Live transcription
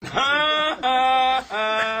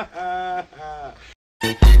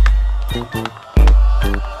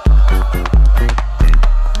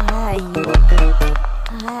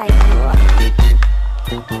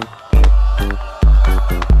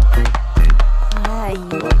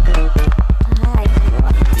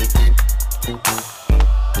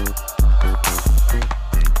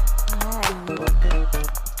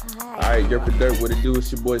Dirt, what it do?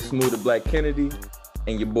 It's your boy Smooth the Black Kennedy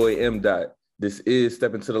and your boy M. Dot. This is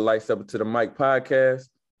Step Into the Light, Step Into the Mic podcast.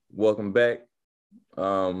 Welcome back.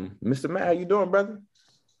 Mr. Matt, how you doing, brother?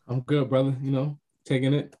 I'm good, brother.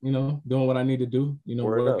 Taking it, doing what I need to do,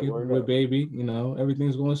 working with baby,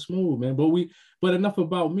 everything's going smooth, man. But enough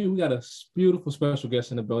about me. We got a beautiful special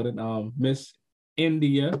guest in the building, Miss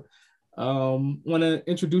India. Want to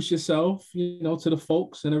introduce yourself, to the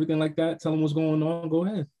folks and everything like that. Tell them what's going on. Go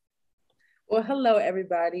ahead. Well, hello,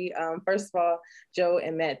 everybody. First of all, Joe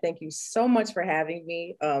and Matt, thank you so much for having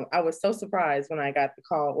me. I was so surprised when I got the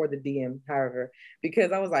call or the DM, however,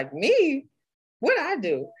 because I was like, me? What I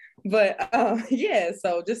do? But yeah,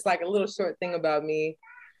 so just like a little short thing about me.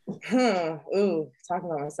 Talking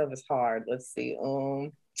about myself is hard. Let's see.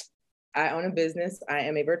 I own a business. I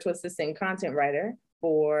am a virtual assistant content writer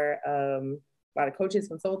for a lot of coaches,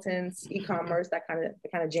 consultants, e-commerce, that kind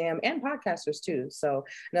of jam, and podcasters too. So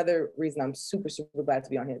another reason I'm super, super glad to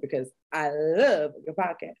be on here because I love your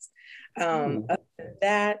podcast. Other than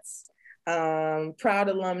that, proud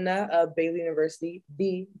alumna of Baylor University,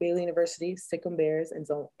 the Baylor University, Sic 'em Bears, and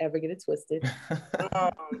don't ever get it twisted.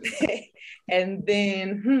 And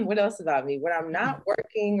then what else about me? When I'm not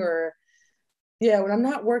working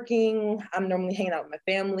I'm normally hanging out with my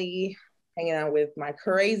family, hanging out with my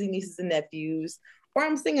crazy nieces and nephews, or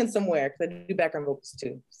I'm singing somewhere because I do background vocals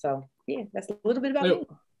too. So yeah, that's a little bit about me.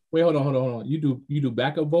 Wait, hold on. You do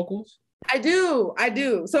backup vocals? I do.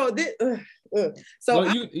 So lots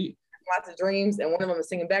of dreams, and one of them is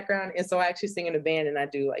singing background, and so I actually sing in a band, and I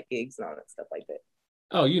do like gigs and all that stuff like that.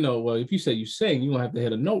 Oh, well, if you say you sing, you gonna have to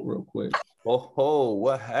hit a note real quick. Oh,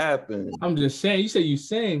 what happened? I'm just saying. You say you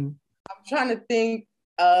sing. I'm trying to think.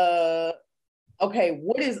 Okay,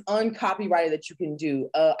 what is uncopyrighted that you can do?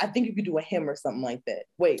 I think you could do a hymn or something like that.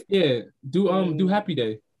 Wait. Yeah, do Happy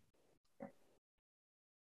Day.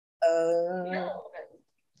 Yeah.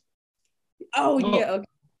 Okay.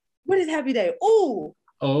 What is Happy Day? Ooh.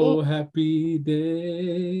 Oh, happy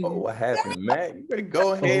day. Oh, what happened, Matt? You better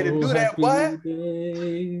go ahead and do that, boy.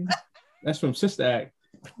 Day. That's from Sister Act.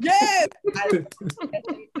 Yes. I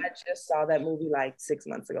just saw that movie like 6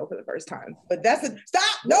 months ago for the first time. But that's it.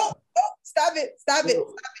 Stop. No. Stop it.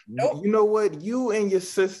 Nope. You know what? You and your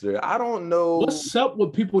sister, I don't know. What's up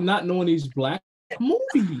with people not knowing these black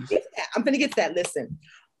movies? I'm gonna get to that. Listen,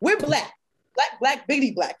 we're black,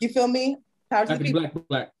 biggity black. You feel me?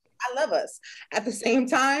 Black. I love us. At the same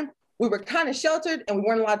time, we were kind of sheltered and we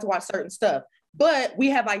weren't allowed to watch certain stuff. But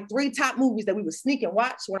we have like 3 top movies that we would sneak and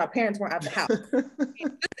watch when our parents weren't at the house. This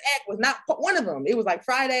Act was not one of them. It was like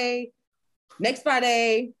next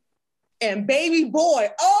Friday, and Baby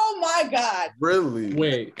Boy. Oh my God. Really?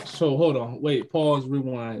 Wait, so hold on. Wait, pause,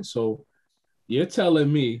 rewind. So you're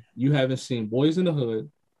telling me you haven't seen Boys in the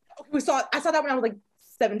Hood? Okay, I saw that when I was like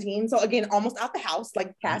 17. So again, almost out the house,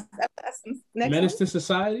 like past Menace to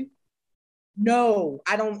Society? No,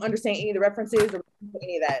 I don't understand any of the references or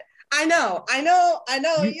any of that. I know.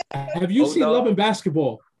 Have you seen Love and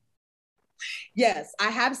Basketball? Yes,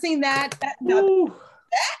 I have seen that.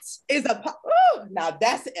 Now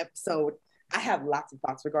that's the episode. I have lots of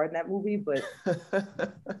thoughts regarding that movie, but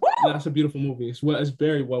that's a beautiful movie. It's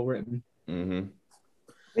very well written. Mm-hmm.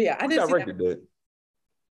 Yeah, I didn't directed see that. it.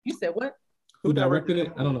 You said what? Who directed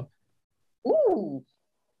it? I don't know. Ooh,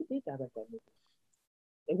 who did direct that movie?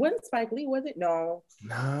 It wasn't Spike Lee, was it? No.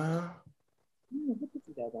 Nah. Who did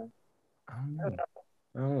that one? I don't know.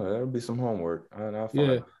 That'll be some homework.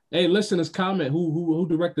 Yeah. Hey, listeners, comment who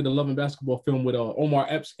directed the Love and Basketball film with Omar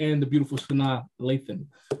Epps and the beautiful Sanaa Lathan.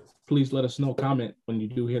 Please let us know. Comment when you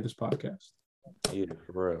do hear this podcast. Yeah,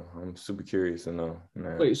 for real. I'm super curious to know.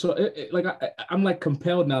 Man. Wait, so I'm like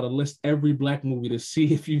compelled now to list every black movie to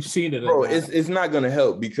see if you've seen it. Bro, it's not gonna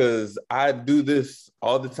help because I do this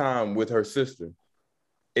all the time with her sister.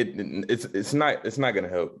 It's not gonna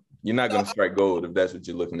help. You're not gonna strike gold if that's what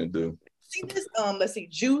you're looking to do. See this? Let's see.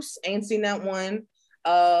 Juice. Ain't seen that one.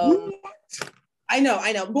 I know.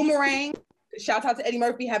 Boomerang. Shout out to Eddie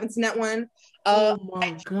Murphy. Haven't seen that one. Oh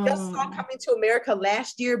my God. I just saw Coming to America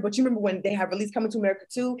last year, but you remember when they have released Coming to America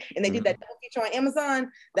 2 and they did that double feature on Amazon?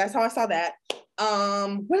 That's how I saw that.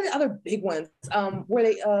 What are the other big ones? Where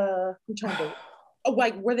they I'm trying to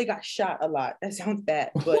like where they got shot a lot. That sounds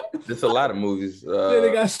bad, but there's a lot of movies.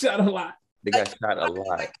 They got shot a lot. They got shot a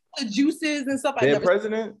lot. Like the Juices and stuff. Dead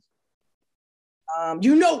President.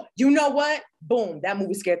 You know what? Boom! That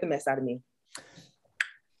movie scared the mess out of me.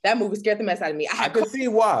 I could see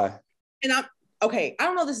why. And I'm okay. I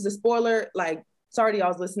don't know if this is a spoiler. Like, sorry to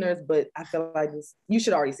y'all's listeners, but I feel like you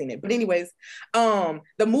should already seen it. But anyways,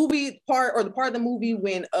 the movie part or the part of the movie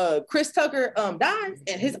when Chris Tucker dies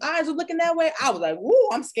and his eyes are looking that way, I was like, woo,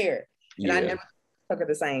 I'm scared. and I never took her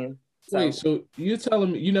the same. So. Wait, so you're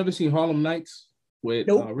telling me you never seen Harlem Nights with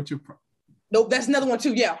Richard? Nope, that's another one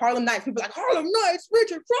too. Yeah, Harlem Nights. People like Harlem Nights,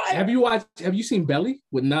 Richard Pryor. Have you seen Belly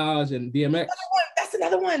with Nas and DMX? That's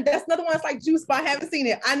another one. It's like Juice, but I haven't seen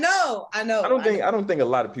it. I know. I don't think a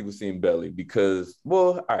lot of people seen Belly because,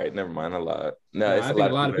 well, all right, never mind. I lied. No, I think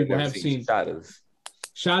a lot of people have seen Shotters.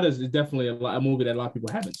 Shotters is definitely a movie that a lot of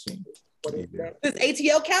people haven't seen. What is that? Does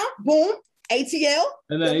ATL count? Boom. ATL?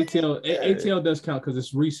 And then ATL does count because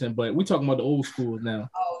it's recent, but we're talking about the old school now.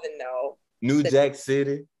 Oh, no. New Jack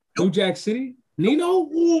City. New Jack City? Nino?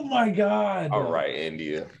 Oh my God. All right,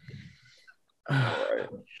 India. All right.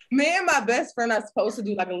 Me and my best friend are supposed to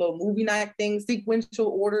do like a little movie night thing, sequential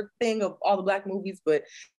order thing of all the Black movies, but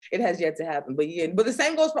it has yet to happen. But yeah, but the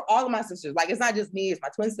same goes for all of my sisters. Like, it's not just me, it's my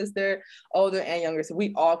twin sister, older and younger. So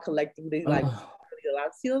we all collectively like really allowed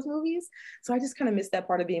to see those movies. So I just kind of missed that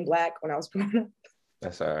part of being Black when I was growing up.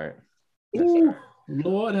 That's all right.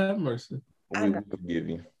 Lord have mercy. We forgive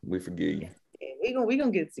you. We forgive you. We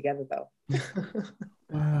gonna get it together though.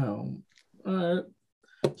 Wow. All right.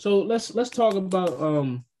 So let's talk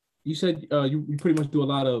about you said you pretty much do a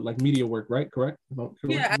lot of like media work, right? Correct?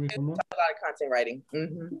 Yeah, I do a lot of content writing.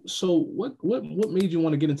 Mm-hmm. So what made you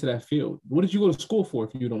want to get into that field? What did you go to school for,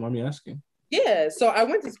 if you don't mind me asking? Yeah, so I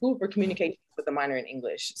went to school for communications with a minor in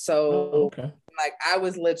English. So like I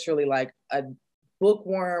was literally like a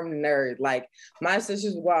bookworm nerd. Like my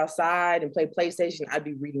sisters would go outside and play PlayStation. I'd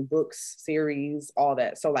be reading books, series, all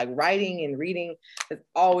that. So like writing and reading has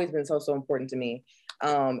always been so important to me.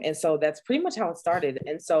 And so that's pretty much how it started.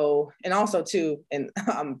 And so, and also too, and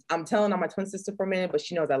I'm telling on my twin sister for a minute, but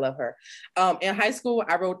she knows I love her. In high school,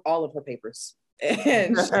 I wrote all of her papers.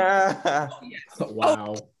 And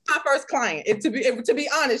wow. My first client. To be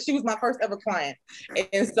honest, she was my first ever client.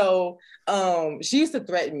 And so she used to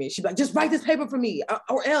threaten me. She'd be like, just write this paper for me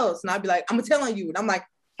or else. And I'd be like, I'm gonna tell on you. And I'm like,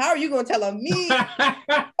 how are you gonna tell on me?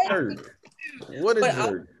 What a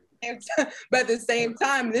jerk. But at the same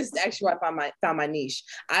time, this is actually where I found my niche.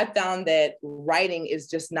 I found that writing is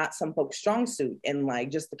just not some folks' strong suit, and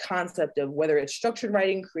like just the concept of whether it's structured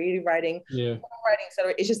writing, creative writing, writing,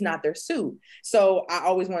 etc. It's just not their suit. So I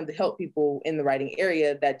always wanted to help people in the writing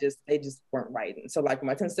area that they just weren't writing. So like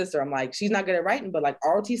my twin sister, I'm like, she's not good at writing, but like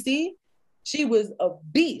ROTC, she was a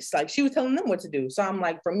beast. Like she was telling them what to do. So I'm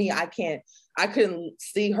like, for me, I couldn't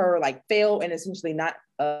see her like fail and essentially not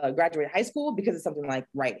graduate high school because of something like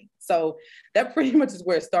writing. So that pretty much is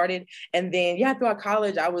where it started. And then throughout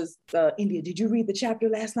college, I was India, did you read the chapter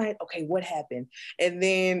last night? Okay, what happened? And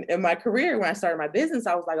then in my career, when I started my business,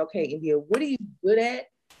 I was like, okay, India, what are you good at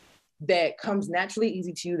that comes naturally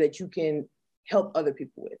easy to you that you can help other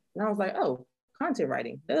people with? And I was like, oh, content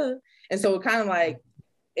writing. Duh. And so it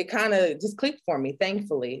kind of just clicked for me,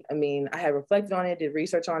 thankfully. I mean, I had reflected on it, did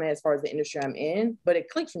research on it as far as the industry I'm in, but it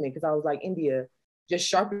clicked for me because I was like, India, just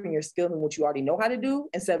sharpen your skills in what you already know how to do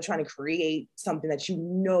instead of trying to create something that you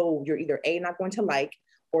know you're either A, not going to like,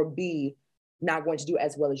 or B, not going to do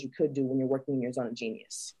as well as you could do when you're working in your zone of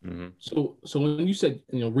genius. Mm-hmm. So when you said,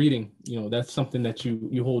 reading, that's something that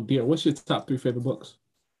you hold dear. What's your top 3 favorite books?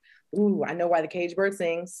 Ooh, I Know Why the Caged Bird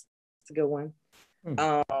Sings. It's a good one.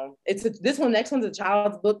 Next one's a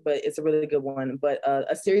child's book, but it's a really good one. But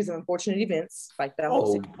A Series of Unfortunate Events, like that.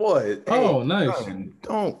 Oh boy! Hey, nice.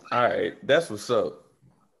 Don't. All right, that's what's up.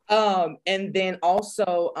 And then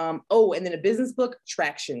also, and then a business book,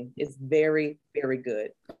 Traction, is very, very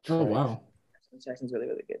good. Oh wow! Traction's really,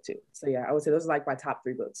 really good too. So yeah, I would say those are like my top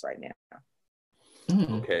 3 books right now.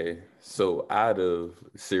 Okay, so out of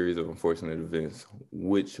Series of Unfortunate Events,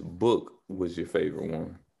 which book was your favorite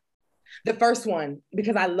one? The first one,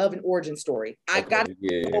 because I love an origin story. I got where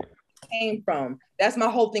it came from. That's my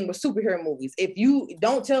whole thing with superhero movies. If you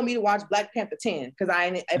don't tell me to watch Black Panther 10, because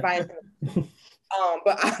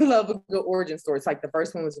but I love a good origin story. It's like the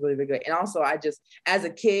first one was really, really good. And also as a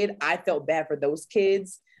kid, I felt bad for those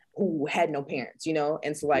kids who had no parents,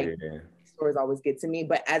 And so stories always get to me.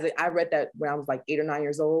 But I read that when I was like 8 or 9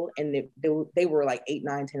 years old, and they were like 8,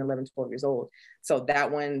 9, 10, 11, 12 years old. So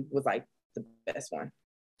that one was like the best one.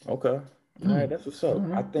 Okay. All right, that's what's up.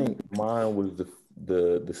 I think mine was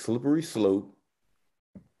the Slippery Slope,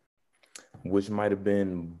 which might have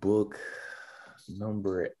been book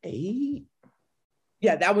number 8.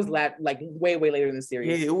 Yeah, that was like way later in the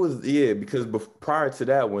series. Yeah, it was. Yeah, because prior to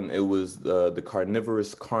that one, it was the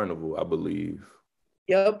Carnivorous Carnival, I believe.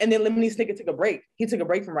 Yep, and then Lemony Snicket took a break. He took a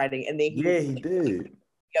break from writing, and then he did.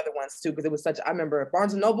 The other ones too, because it was I remember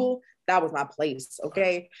Barnes & Noble, that was my place,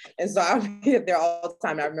 okay? And so I would get there all the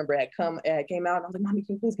time. I remember it came out, and I was like, Mommy,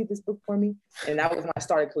 can you please get this book for me? And that was when I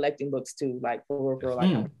started collecting books too, like for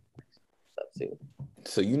like. stuff too.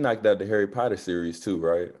 So you knocked out the Harry Potter series too,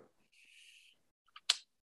 right?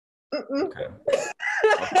 Okay.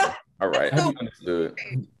 All right. Understood.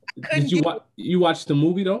 Did you watch the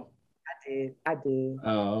movie though? I did.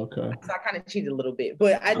 Oh, okay. So I kind of cheated a little bit,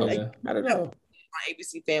 but I don't know my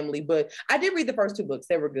ABC Family. But I did read the first 2 books;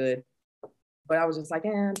 they were good. But I was just like,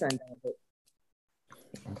 I'm done with it.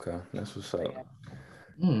 Okay, that's what's up.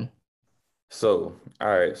 Yeah. So,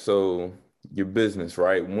 all right. So your business,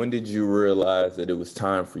 right? When did you realize that it was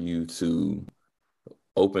time for you to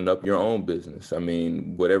open up your own business? I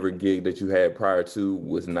mean, whatever gig that you had prior to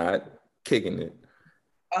was not kicking it.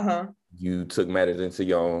 You took matters into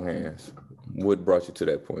your own hands. What brought you to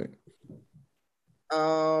that point?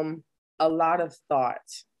 A lot of thought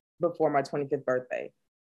before my 25th birthday.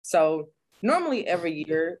 So normally every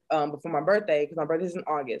year before my birthday, because my birthday is in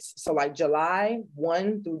August. So like July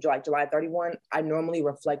 1 through July 31, I normally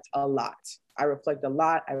reflect a lot. I reflect a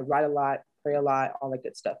lot. I write a lot, pray a lot, all that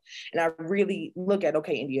good stuff. And I really look at,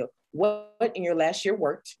 okay, India, what in your last year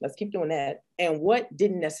worked? Let's keep doing that. And what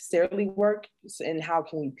didn't necessarily work? And how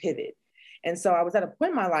can we pivot? And so I was at a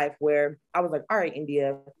point in my life where I was like, all right,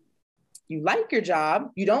 India, you like your job,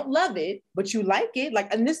 you don't love it, but you like it.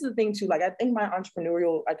 Like, and this is the thing too, like, I think my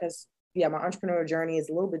entrepreneurial journey is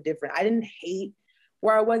a little bit different. I didn't hate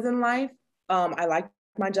where I was in life. I liked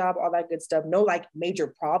my job, all that good stuff. No like major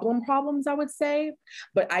problems, I would say,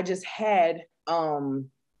 but I just had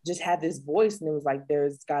this voice and it was like,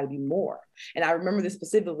 there's gotta be more. And I remember this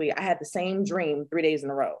specifically, I had the same dream 3 days in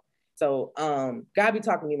a row. So God be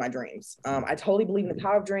talking to me in my dreams. I totally believe in the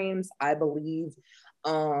power of dreams. I believe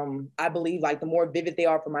like the more vivid they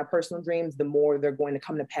are for my personal dreams, the more they're going to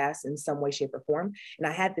come to pass in some way, shape, or form. And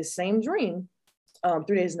I had this same dream 3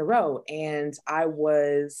 days in a row. And I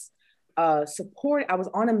was I was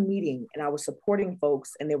on a meeting and I was supporting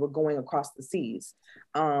folks and they were going across the seas.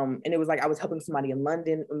 And it was like I was helping somebody in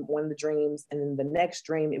London in one of the dreams. And then the next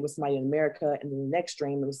dream, it was somebody in America. And then the next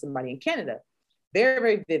dream, it was somebody in Canada. Very,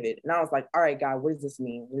 very vivid. And I was like, all right, God, what does this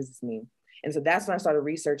mean? What does this mean? And so that's when I started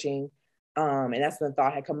researching. And that's when the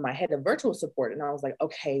thought had come in my head of virtual support. And I was like,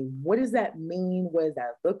 okay, what does that mean? What does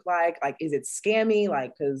that look like? Like, is it scammy?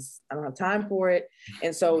 Like, because I don't have time for it.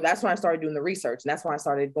 And so that's when I started doing the research. And that's when I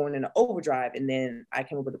started going into overdrive. And then I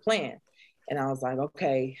came up with a plan. And I was like,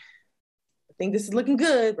 okay, I think this is looking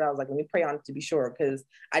good. But I was like, let me pray on it to be sure. Because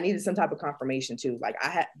I needed some type of confirmation too. Like I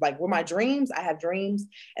had, like with my dreams, I have dreams.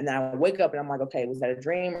 And then I wake up and I'm like, okay, was that a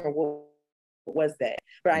dream or what was that?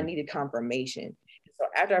 But I needed confirmation. So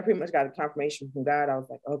after I pretty much got a confirmation from God, I was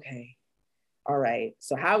like, okay, all right.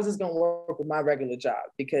 So how is this going to work with my regular job?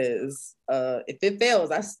 Because if it fails,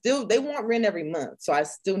 they want rent every month. So I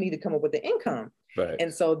still need to come up with the income. Right.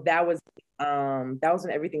 And so that was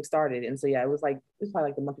when everything started. And so, yeah, it was probably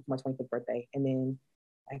like the month of my 25th birthday. And then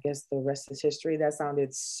I guess the rest is history. That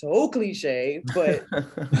sounded so cliche, but.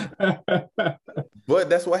 But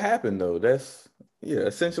that's what happened though. That's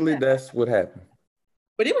what happened.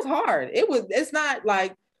 But it was hard. It's not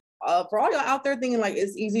like, for all y'all out there thinking like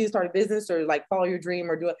it's easy to start a business or like follow your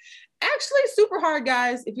dream or do it. Actually, super hard,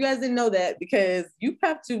 guys. If you guys didn't know that, because you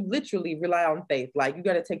have to literally rely on faith. Like you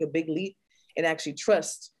got to take a big leap and actually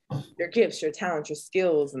trust your gifts, your talents, your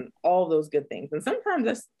skills, and all those good things. And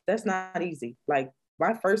sometimes that's not easy. Like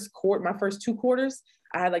my first 2 quarters,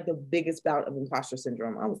 I had like the biggest bout of imposter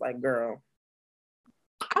syndrome. I was like, girl,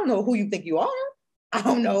 I don't know who you think you are. I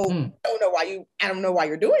don't know why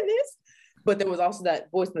you're doing this. But there was also that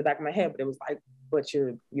voice in the back of my head, but it was like, but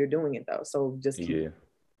you're doing it though. So just keep.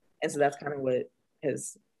 And so that's kind of what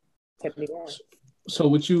has kept me going. So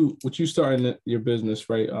with you starting your business,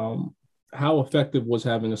 right? How effective was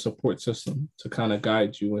having a support system to kind of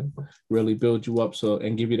guide you and really build you up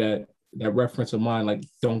and give you that reference of mind, like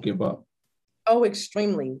don't give up? Oh,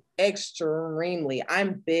 extremely.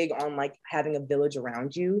 I'm big on like having a village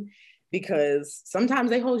around you, because sometimes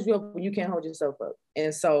they hold you up when you can't hold yourself up.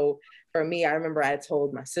 And so for me, I remember I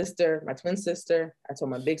told my sister, my twin sister, I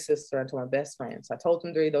told my big sister, I told my best friend. So I told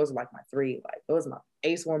them 3, those are like my 3, like those are my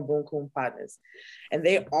ace one boom coon partners. And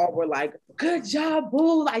they all were like, good job,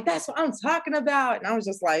 boo. Like, that's what I'm talking about. And I was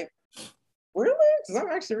just like, really? Because I'm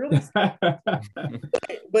actually really,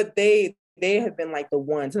 but they have been like the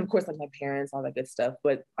ones, and of course like my parents, all that good stuff,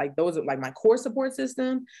 but like those are like my core support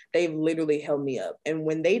system. They've literally held me up. And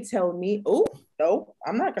when they tell me, oh no,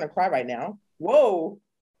 I'm not gonna cry right now, whoa,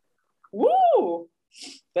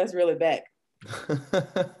 that's really back. No,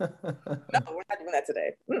 we're not doing that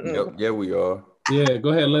today. Yep, yeah, we are. Yeah, go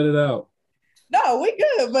ahead, let it out. No, we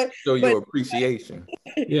good, but show your appreciation.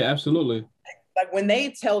 Yeah, absolutely. Like when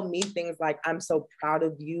they tell me things like, I'm so proud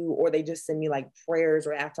of you, or they just send me like prayers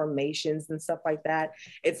or affirmations and stuff like that,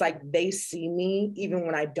 it's like they see me even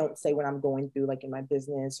when I don't say what I'm going through, like in my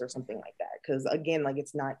business or something like that. Because again, like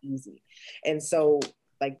it's not easy. And so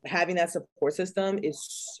like having that support system is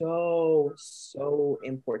so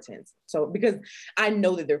important. So because I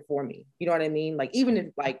know that they're for me, you know what I mean? Like even if,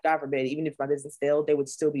 like, God forbid, even if my business failed, they would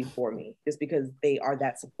still be for me just because they are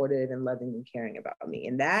that supportive and loving and caring about me.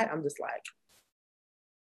 And that I'm just like,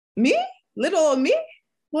 me? Little old me?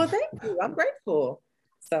 Well, thank you. I'm grateful.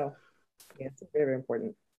 So yeah, it's very, very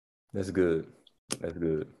important. That's good. That's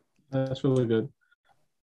good. That's really good.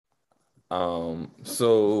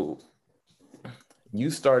 So you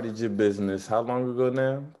started your business how long ago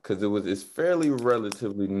now? Because it's fairly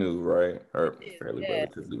relatively new, right? Or fairly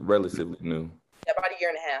relatively new. Yeah, about a year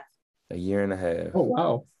and a half. A year and a half. Oh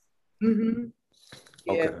wow. Mm-hmm.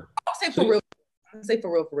 Yeah. Okay. I'll say for real. I'll say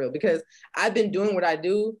for real, because I've been doing what I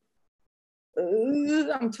do.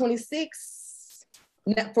 I'm 26.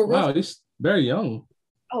 For real. Wow, you're very young.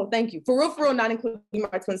 Oh, thank you. For real, not including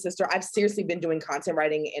my twin sister, I've seriously been doing content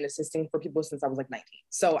writing and assisting for people since I was like 19.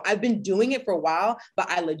 So I've been doing it for a while, but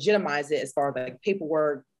I legitimize it as far as like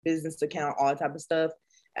paperwork, business account, all that type of stuff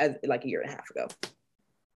as like a year and a half ago.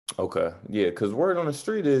 Okay. Yeah, because word on the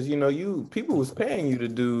street is, people was paying you to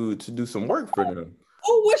do some work for them.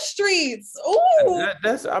 Oh, what streets? Oh,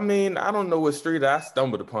 I don't know what street. I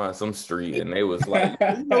stumbled upon some street and they was like,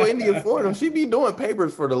 India Fordham, she be doing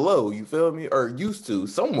papers for the low, you feel me? Or used to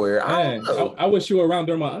somewhere. Man, I don't know. I wish you were around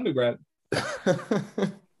during my undergrad.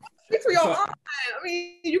 Streets for y'all. I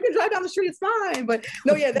mean, you can drive down the street, it's fine. But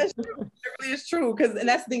no, yeah, that's true. It really is true. And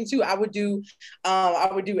that's the thing too. I would do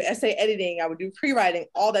essay editing, I would do pre-writing,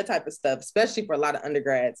 all that type of stuff, especially for a lot of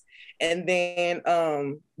undergrads. And then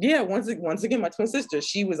once again, my twin sister,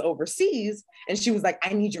 she was overseas and she was like,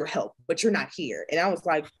 I need your help, but you're not here. And I was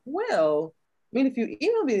like, well, I mean, if you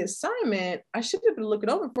email me the assignment, I should be able to look it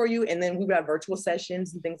over for you. And then we would have virtual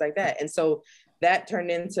sessions and things like that. And so that turned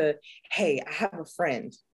into, hey, I have a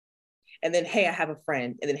friend. And then, hey, I have a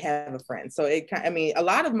friend, and then have a friend. So a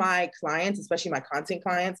lot of my clients, especially my content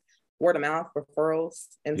clients, word of mouth referrals.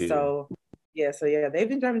 And so they've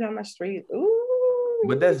been driving down my street. Ooh.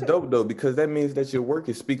 But that's dope though, because that means that your work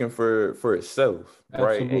is speaking for itself,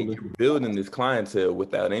 right? Absolutely. And you're building this clientele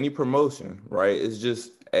without any promotion, right? It's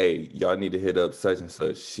just, hey, y'all need to hit up such and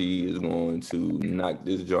such. She is going to knock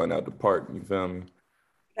this joint out the park. You feel me?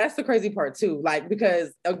 That's the crazy part too. Like,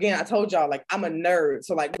 because again, I told y'all, like, I'm a nerd.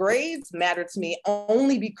 So like grades matter to me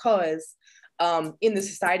only because in the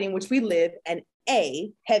society in which we live, an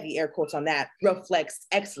A, heavy air quotes on that, reflects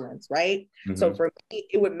excellence, right? Mm-hmm. So for me,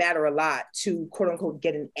 it would matter a lot to quote unquote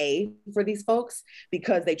get an A for these folks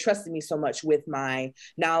because they trusted me so much with my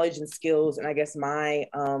knowledge and skills. And I guess my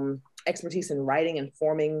expertise in writing and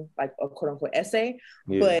forming like a quote unquote essay.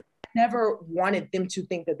 Yeah. But never wanted them to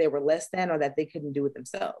think that they were less than or that they couldn't do it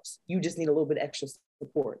themselves. You just need a little bit extra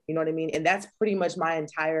support. You know what I mean? And that's pretty much my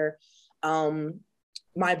entire,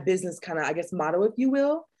 my business kind of, I guess, motto, if you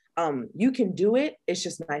will. You can do it. It's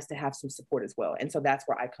just nice to have some support as well. And so that's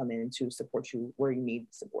where I come in to support you where you need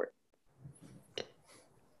support.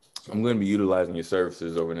 I'm going to be utilizing your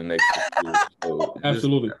services over the next years. So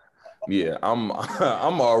absolutely. Yeah, I'm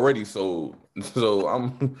already sold. So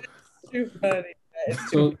I'm too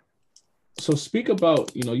funny. So speak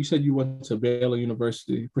about, you said you went to Baylor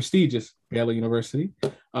University, prestigious Baylor University.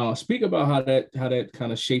 Speak about how that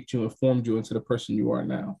kind of shaped you and formed you into the person you are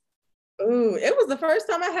now. Ooh, it was the first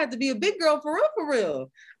time I had to be a big girl for real.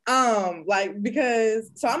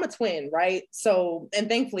 Because I'm a twin, right? So, and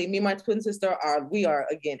thankfully me and my twin sister we are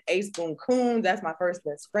again, ace boom coon. That's my first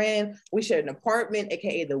best friend. We shared an apartment,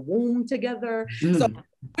 AKA the womb together. So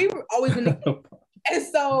we were always in the And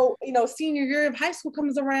so, senior year of high school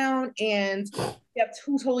comes around and we have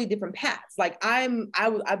two totally different paths. Like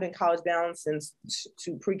I've been college bound since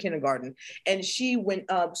to pre-kindergarten and she was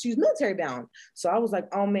military bound. So I was like,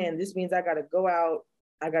 oh man, this means I got to go out.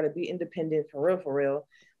 I got to be independent for real.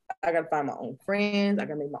 I got to find my own friends. I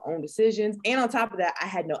got to make my own decisions. And on top of that,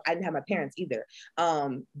 I didn't have my parents either.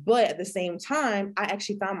 But at the same time, I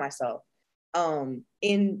actually found myself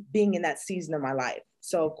in being in that season of my life.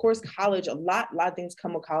 So of course, college, a lot of things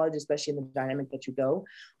come with college, especially in the dynamic that you go.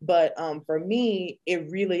 But for me, it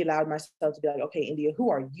really allowed myself to be like, okay, India, who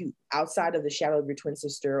are you outside of the shadow of your twin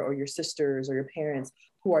sister or your sisters or your parents?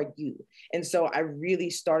 Who are you? And so I really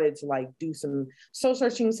started to like do some soul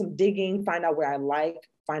searching, some digging, find out where I like,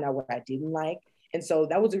 find out what I didn't like. And so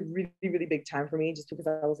that was a really, really big time for me, just because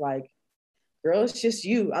I was like, girl, it's just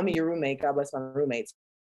you. I'm your roommate. God bless my roommates.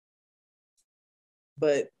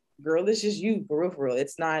 But girl, it's just you for real.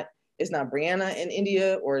 It's not It's not Brianna in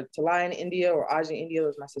India or Talaya in India or Aja in India.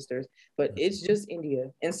 Those are my sisters, but it's just India.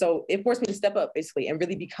 And so it forced me to step up basically and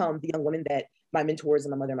really become the young woman that my mentors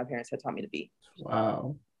and my mother and my parents had taught me to be.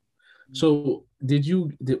 Wow. So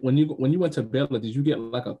when you went to Baylor, did you get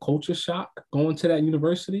like a culture shock going to that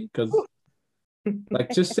university? Because like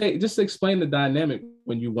just explain the dynamic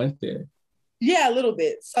when you went there. Yeah, a little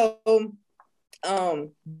bit. So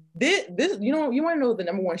this you want to know what the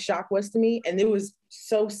number one shock was to me, and it was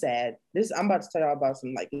so sad. I'm about to tell y'all about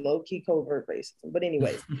some like low-key covert racism, but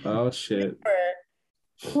anyways. Oh shit.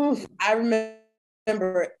 I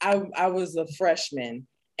remember I was a freshman,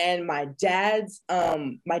 and my dad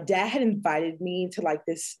had invited me to like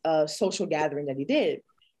this social gathering that he did,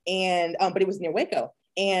 and but it was near Waco.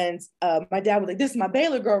 And my dad was like, "This is my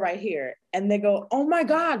Baylor girl right here." And they go, "Oh my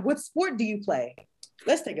God, what sport do you play?"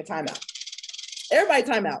 Let's take a timeout. Everybody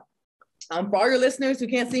time out. For all your listeners who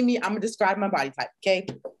can't see me, I'm gonna describe my body type, okay?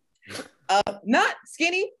 Not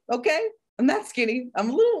skinny, okay? I'm not skinny. I'm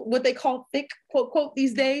a little what they call thick, quote, quote,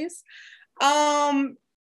 these days. And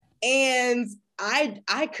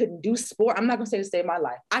I couldn't do sport. I'm not gonna say to save my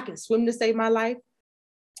life. I can swim to save my life.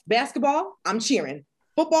 Basketball, I'm cheering.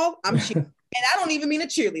 Football, I'm cheering. And I don't even mean a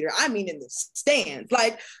cheerleader. I mean in the stands.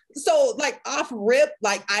 Like, so like off rip,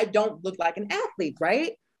 like I don't look like an athlete,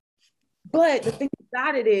 right? But the thing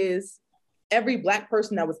about it is every Black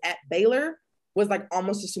person that was at Baylor was like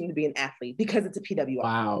almost assumed to be an athlete because it's a PWI.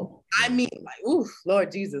 Wow. I mean, like, oof,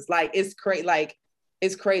 Lord Jesus, like it's crazy. Like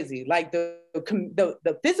it's crazy. Like the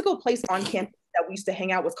physical place on campus that we used to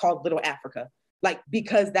hang out was called Little Africa. Like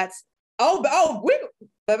because that's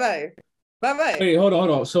bye-bye. Hey, hold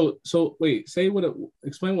on. So wait, explain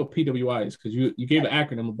what PWI is, because you gave an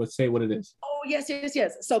acronym, but say what it is. Oh, yes.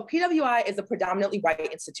 So PWI is a predominantly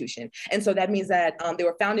white institution. And so that means that they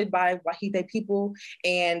were founded by Wahite people,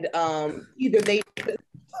 and either they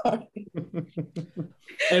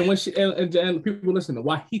And when and people listen,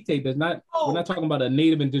 Wahite does not. We're not talking about a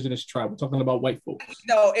native indigenous tribe. We're talking about white folks.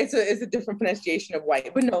 No, it's a different pronunciation of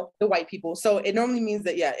white, but no, the white people. So it normally means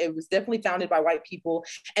that it was definitely founded by white people.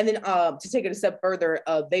 And then to take it a step further,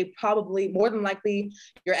 they probably more than likely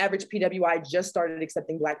your average PWI just started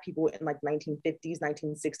accepting Black people in like 1950s,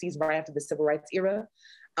 1960s, right after the Civil Rights era.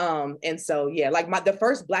 And so like the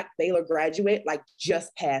first Black Baylor graduate like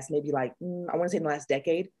just passed maybe like I want to say in the last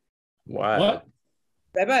decade. Wow. What?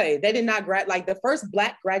 They did not like the first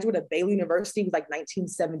Black graduate of Baylor University was like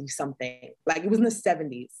 1970 something. Like it was in the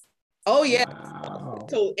 70s. Oh yeah. Wow.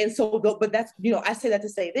 But that's, I say that to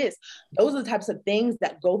say this. Those are the types of things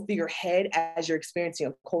that go through your head as you're experiencing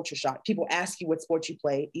a culture shock. People ask you what sport you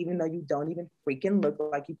play, even though you don't even freaking look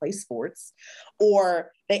like you play sports.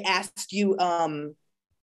 Or they ask you,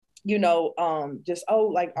 not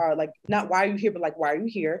why are you here, but like, why are you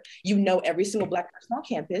here? Every single Black person on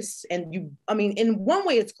campus. And in one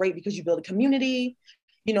way it's great because you build a community,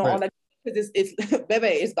 right. All that, because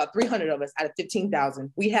it's about 300 of us out of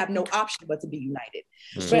 15,000. We have no option but to be united.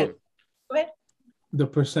 So but, go ahead. The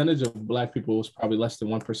percentage of Black people was probably less than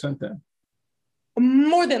 1% then.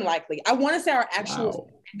 More than likely. I want to say our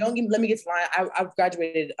actual, let me get to line. I've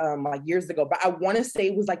graduated like years ago, but I want to say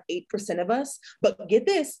it was like 8% of us. But get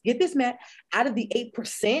this, Matt, out of the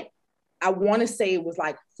 8%, I want to say it was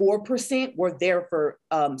like 4% were there for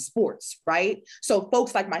sports, right? So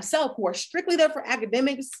folks like myself who are strictly there for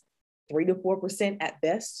academics, 3 to 4% at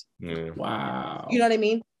best. Wow. You know what I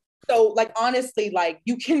mean? So like, honestly, like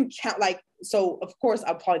you can count so of course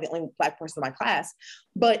I'm probably the only Black person in my class,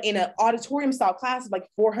 but in an auditorium style class of like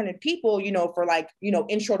 400 people, for like,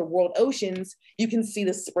 intro to world oceans, you can see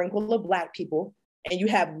the sprinkle of Black people, and you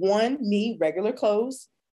have me, regular clothes,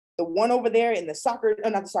 the one over there in not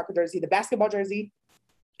the soccer jersey, the basketball jersey,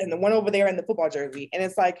 and the one over there in the football jersey. And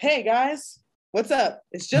it's like, hey guys, what's up?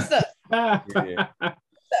 It's just us.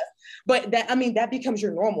 But that becomes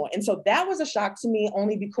your normal. And so that was a shock to me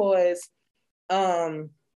only because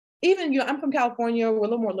even, I'm from California, we're a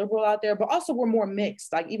little more liberal out there, but also we're more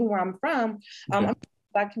mixed. Like even where I'm from, I'm from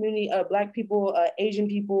Black community, Black people, Asian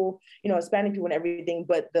people, Hispanic people and everything.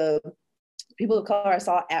 But the people of color I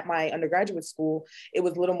saw at my undergraduate school, it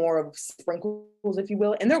was a little more of sprinkles, if you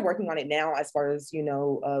will. And they're working on it now as far as,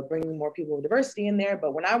 bringing more people of diversity in there.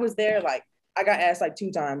 But when I was there, like, I got asked like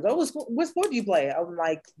 2 times, oh, what sport do you play? I was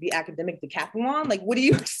like, the academic decathlon. Like, what do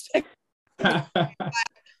you expect?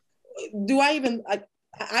 Do I even,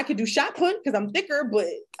 I could do shot put because I'm thicker, but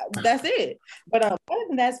that's it. But other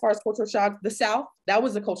than that, as far as cultural shock, the South, that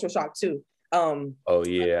was a cultural shock too. Oh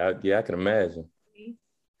yeah, I can imagine.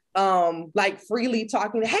 Like freely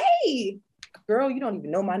talking, hey, girl, you don't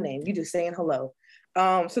even know my name. You just saying hello.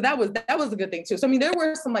 So that was a good thing too. So I mean, there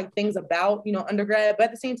were some like things about, you know, undergrad, but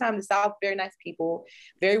at the same time, the South, very nice people,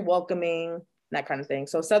 very welcoming, that kind of thing.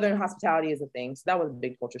 So Southern hospitality is a thing. So that was a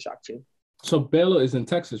big culture shock too. So Baylor is in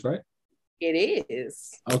Texas, right? It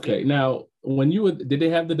is. Okay. Now, when you were, did they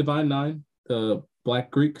have the Divine Nine, the Black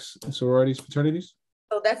Greeks, sororities, fraternities?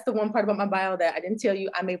 So that's the one part about my bio that I didn't tell you.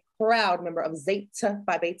 I'm a proud member of Zeta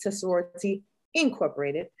Phi Beta Sorority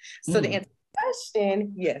Incorporated. So to answer the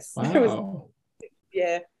question, yes. Wow.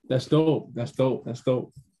 Yeah. That's dope. That's dope. That's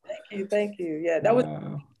dope. Thank you. Yeah, that was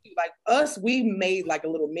like us. We made like a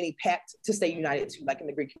little mini pact to stay united too, like in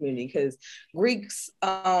the Greek community, because Greeks,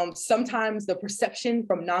 sometimes the perception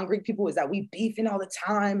from non-Greek people is that we beefing all the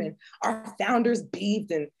time and our founders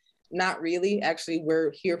beefed, and not really. Actually,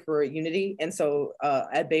 we're here for unity. And so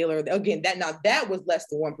at Baylor, again, that was less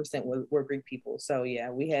than 1% were Greek people. So yeah,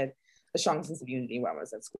 we had a strong sense of unity while I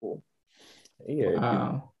was at school. Yeah.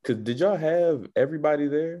 Wow. Because did y'all have everybody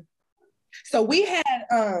there? So we had,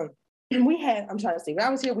 I'm trying to see, when I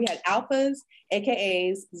was here, we had alphas,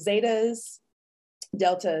 AKAs, zetas,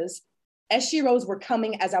 deltas. SG Rows were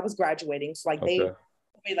coming as I was graduating. So like they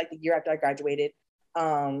made like the year after I graduated.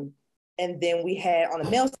 And then we had, on the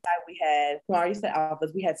male side, we had, well, I already said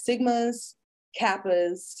alphas, we had sigmas,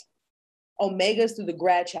 kappas, omegas through the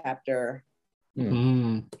grad chapter.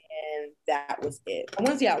 And that was it. I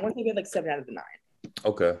want to get like 7 out of the 9.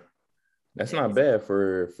 Okay. That's not bad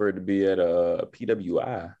for it to be at a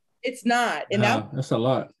PWI. It's not. And that's a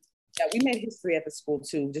lot. Yeah, we made history at the school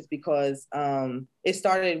too, just because it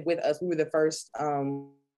started with us. We were the first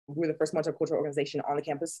multicultural organization on the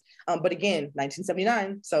campus. But again,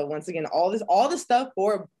 1979. So once again, all this stuff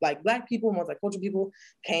for like Black people, multicultural people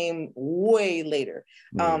came way later.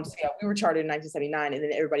 So yeah, we were chartered in 1979, and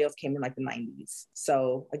then everybody else came in like the 90s.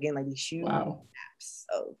 So again, like these huge gaps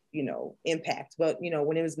of, you know, impact. But you know,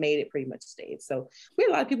 when it was made, it pretty much stayed. So we had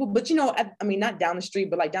a lot of people, but you know, I mean, not down the street,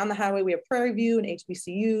 but like down the highway, we have Prairie View and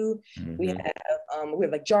HBCU. We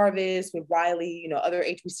have like Jarvis, we have Wiley, you know, other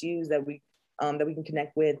HBCUs that we can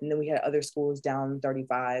connect with. And then we had other schools down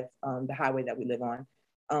 35, the highway that we live on,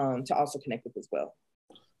 to also connect with as well.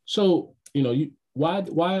 So, you know,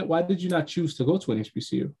 why did you not choose to go to an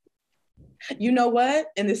HBCU? You know what?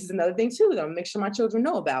 And this is another thing too, that I'm gonna make sure my children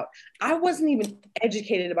know about. I wasn't even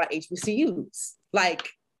educated about HBCUs. Like,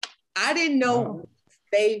 I didn't know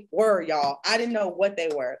they were, y'all. I didn't know what they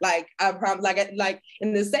were. Like, I like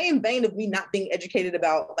in the same vein of me not being educated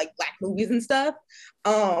about like Black movies and stuff.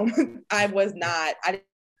 I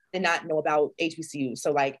did not know about HBCUs.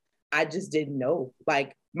 So like, I just didn't know.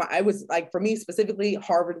 Like, I was like, for me specifically,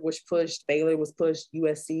 Harvard was pushed, Baylor was pushed,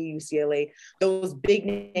 USC, UCLA, those big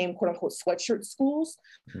name, quote unquote, sweatshirt schools.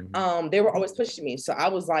 They were always pushing me. So I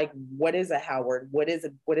was like, what is a Howard? What is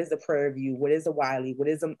a Prairie View? What is a Wiley? What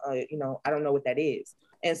is you know, I don't know what that is.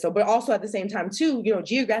 And so, but also at the same time too, you know,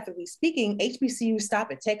 geographically speaking, HBCUs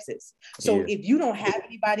stop at Texas. So if you don't have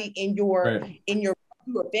anybody in your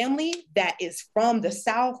family that is from the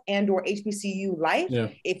South and or HBCU life,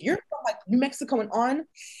 if you're from like New Mexico and on,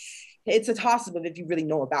 it's a toss-up if you really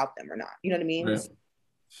know about them or not. You know what I mean?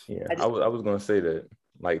 I was gonna say that,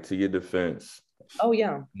 like, to your defense. Oh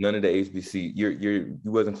yeah. None of the HBC, you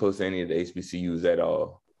wasn't close to any of the HBCUs at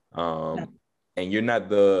all. And you're not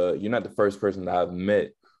the first person that I've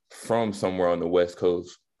met from somewhere on the West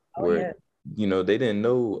Coast where you know, they didn't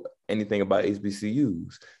know anything about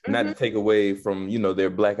HBCUs. Not to take away from, you know, their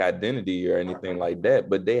Black identity or anything like that,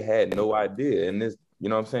 but they had no idea. And this, you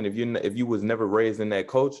know what I'm saying? If you was never raised in that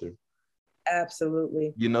culture,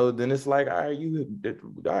 absolutely, you know, then it's like, all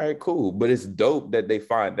right, cool. But it's dope that they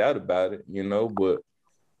find out about it, you know, but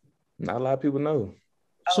not a lot of people know.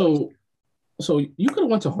 So you could have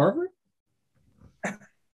went to Harvard?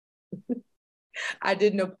 I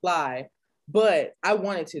didn't apply. But I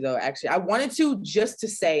wanted to, though, actually. I wanted to just to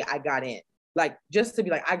say I got in. Like, just to be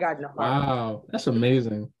like, I got in. Wow, that's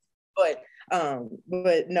amazing. But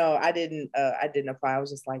no, I didn't apply. I was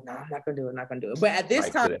just like, no, I'm not gonna do it. But at this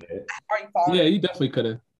time, I had already fallen. Yeah, you definitely could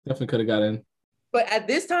have got in. But at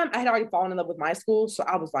this time, I had already fallen in love with my school. So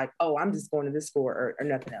I was like, oh, I'm just going to this school or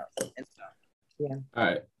nothing else. And so, yeah. All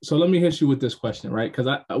right. So let me hit you with this question, right? Because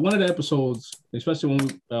one of the episodes,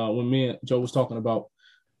 especially when me and Joe was talking about,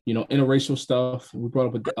 you know, interracial stuff. We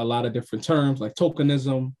brought up a lot of different terms like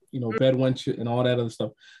tokenism, you know, bedwench and all that other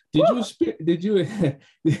stuff. Did you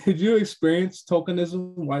experience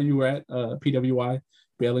tokenism while you were at PWI,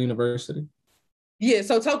 Baylor University? Yeah.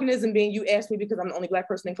 So tokenism being, you asked me because I'm the only Black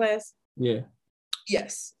person in class. Yeah.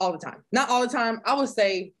 Yes, all the time. Not all the time. I would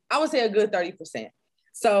say a good 30%.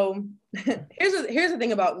 So here's the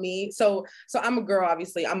thing about me. So I'm a girl,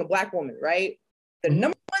 obviously. I'm a Black woman, right? The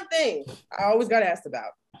number one thing I always got asked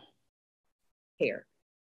about, hair.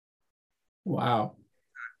 Wow.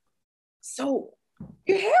 So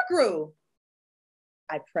your hair grew.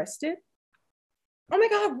 I pressed it. Oh my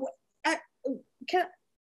God.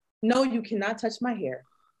 No, you cannot touch my hair.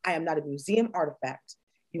 I am not a museum artifact.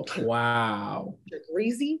 You can't. Wow. Your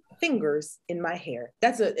greasy fingers in my hair.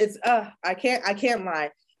 I can't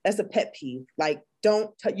lie. That's a pet peeve. Like,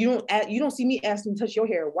 you don't see me asking to touch your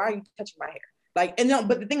hair. Why are you touching my hair? Like, and no,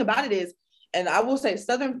 but the thing about it is, and I will say,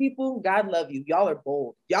 Southern people, God love you. Y'all are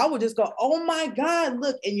bold. Y'all will just go, oh my God,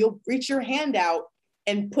 look, and you'll reach your hand out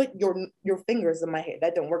and put your fingers in my hair.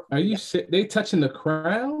 That don't work. Are you they touching the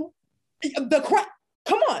crown? The crown.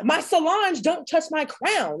 Come on, my Solange don't touch my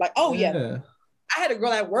crown. Like, oh yeah. I had a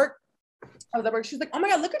girl at work. I was at work. She was like, "Oh my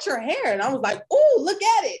God, look at your hair!" And I was like, "Oh, look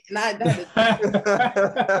at it!" And I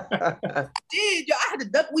had to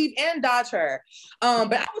duck, weave, and dodge her.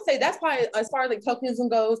 But I would say that's probably, as far as like tokenism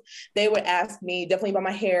goes, they would ask me definitely about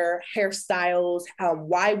my hair, hairstyles,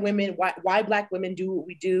 why Black women do what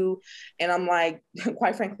we do, and I'm like,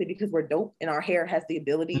 quite frankly, because we're dope and our hair has the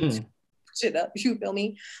ability to shit up. You feel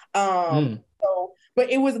me? So,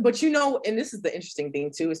 but you know, and this is the interesting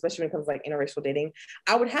thing too, especially when it comes to like interracial dating.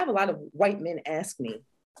 I would have a lot of white men ask me,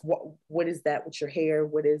 what is that with your hair?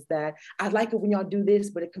 What is that? I like it when y'all do this,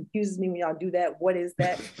 but it confuses me when y'all do that. What is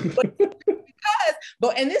that?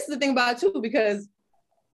 And this is the thing about it too, because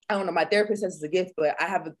I don't know, my therapist says it's a gift, but I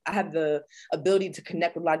have the ability to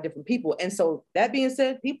connect with a lot of different people. And so that being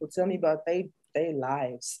said, people tell me about their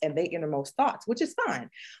lives and their innermost thoughts, which is fine.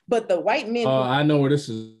 But the white men, I know where this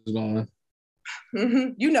is going.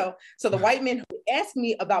 You know, so the white men who asked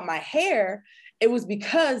me about my hair, it was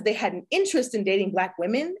because they had an interest in dating Black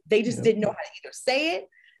women. They just didn't know how to either say it,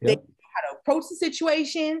 they didn't know how to approach the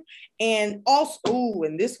situation, and also,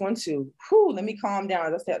 and this one too. Let me calm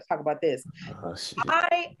down. Let's talk about this.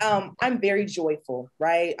 I'm very joyful,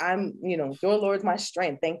 right? Your Lord's my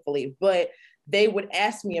strength, thankfully, but they would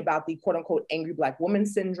ask me about the quote unquote angry Black woman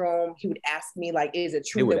syndrome. He would ask me, like, is it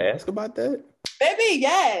true? They would ask about that? Baby,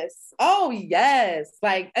 yes. Oh, yes.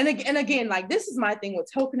 Like, and again, like, this is my thing with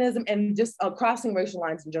tokenism and just crossing racial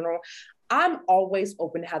lines in general. I'm always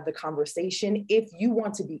open to have the conversation if you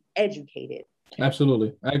want to be educated.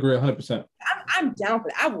 Absolutely. I agree 100%. I'm down for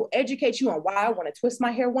that. I will educate you on why I want to twist my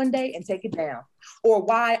hair one day and take it down, or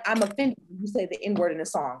why I'm offended when you say the N-word in a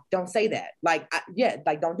song. Don't say that.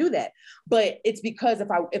 Don't do that. But it's because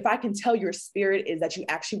if I can tell your spirit is that you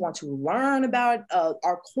actually want to learn about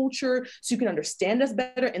our culture so you can understand us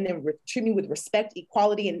better and then treat me with respect,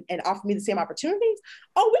 equality, and offer me the same opportunities,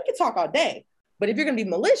 we can talk all day. But if you're going to be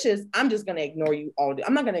malicious, I'm just going to ignore you all day.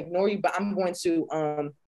 I'm not going to ignore you, but I'm going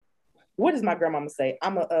to, what does my grandmama say?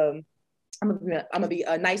 I'm gonna be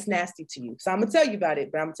nice, nasty to you. So I'm gonna tell you about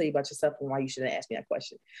it, but I'm gonna tell you about yourself and why you shouldn't ask me that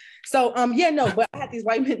question. So but I had these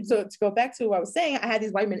white men, to go back to what I was saying, I had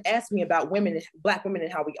these white men ask me about women, Black women,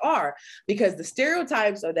 and how we are, because the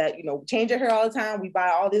stereotypes are that, change our hair all the time, we buy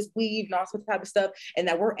all this weave and all sorts of type of stuff, and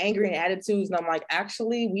that we're angry and attitudes. And I'm like,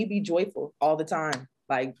 actually, we be joyful all the time.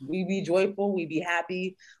 Like, we be joyful, we be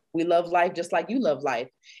happy. We love life just like you love life.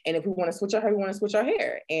 And if we want to switch our hair, we want to switch our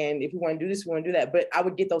hair. And if we want to do this, we want to do that. But I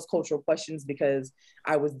would get those cultural questions because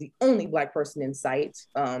I was the only Black person in sight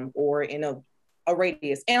or in a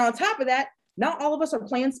radius. And on top of that, not all of us are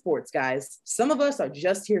playing sports, guys. Some of us are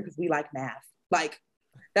just here because we like math. Like,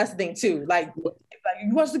 that's the thing too. Like,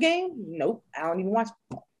 you watch the game? Nope, I don't even watch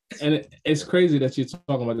it. And it's crazy that you're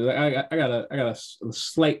talking about this. I got a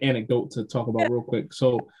slight anecdote to talk about real quick.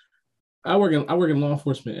 So I work in law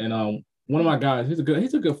enforcement, and one of my guys, he's a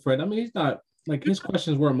good friend. I mean, he's not like, his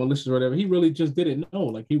questions weren't malicious or whatever. He really just didn't know.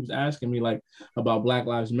 Like, he was asking me like about Black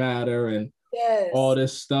Lives Matter and all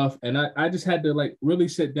this stuff, and I just had to like really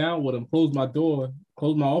sit down with him, close my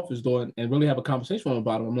office door, and really have a conversation with him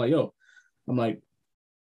about it. I'm like,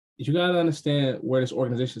 you gotta understand where this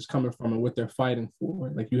organization is coming from and what they're fighting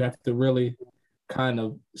for. Like, you have to really kind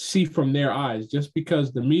of see from their eyes. Just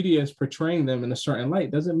because the media is portraying them in a certain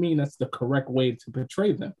light doesn't mean that's the correct way to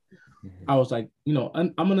portray them. I was like,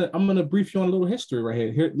 I'm gonna brief you on a little history right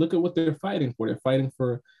here. Here, look at what they're fighting for. They're fighting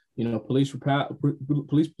for, police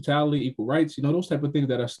brutality, equal rights, those type of things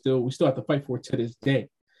that we still have to fight for to this day.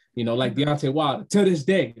 Like Deontay Wilder, to this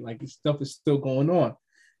day, like, this stuff is still going on.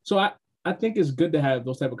 So I think it's good to have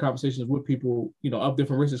those type of conversations with people, of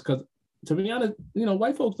different races, because to be honest,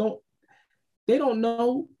 white folks they don't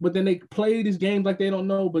know, but then they play these games like they don't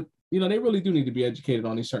know, but they really do need to be educated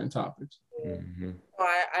on these certain topics. Mm-hmm.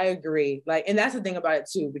 I agree. Like, and that's the thing about it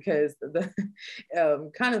too, because the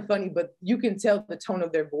kind of funny, but you can tell the tone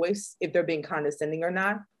of their voice if they're being condescending or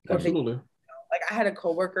not. Absolutely. Like I had a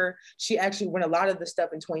coworker, she actually, when a lot of the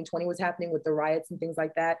stuff in 2020 was happening with the riots and things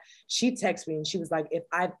like that, she texted me and she was like, if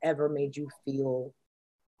I've ever made you feel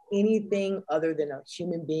anything other than a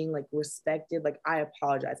human being, like respected, like I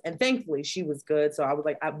apologize. And thankfully she was good. So I was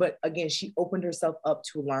like, but again, she opened herself up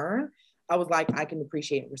to learn. I was like, I can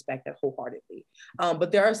appreciate and respect that wholeheartedly.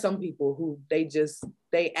 But there are some people who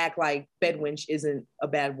they act like bedwench isn't a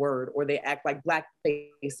bad word, or they act like black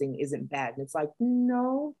facing isn't bad. And it's like,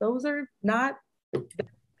 no, those are not,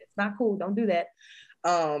 it's not cool. Don't do that.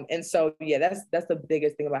 And so, yeah, that's the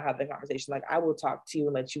biggest thing about having the conversation. Like I will talk to you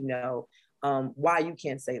and let you know why you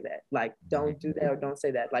can't say that. Like, don't do that or don't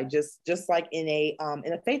say that. Like just like in a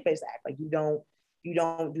faith-based act, like you don't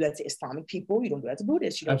do that to Islamic people. You don't do that to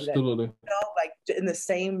Buddhists. You don't Absolutely. do that. Like in the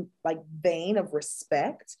same like vein of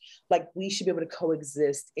respect, like we should be able to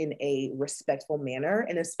coexist in a respectful manner.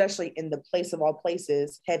 And especially in the place of all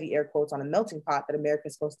places, heavy air quotes on a melting pot that America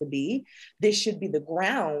is supposed to be, this should be the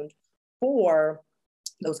ground for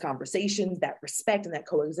those conversations, that respect and that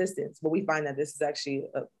coexistence. But we find that this is actually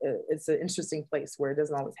it's an interesting place where it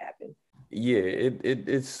doesn't always happen. Yeah,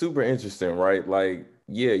 it's super interesting, right? Like,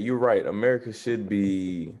 yeah, you're right. America should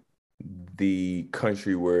be the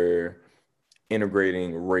country where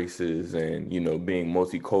integrating races and, being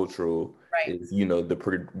multicultural is,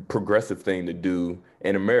 the progressive thing to do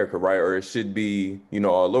in America, right? Or it should be,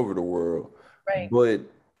 all over the world. Right. But,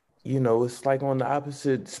 it's like on the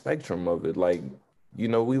opposite spectrum of it. Like, we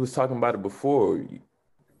was talking about it before.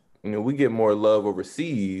 We get more love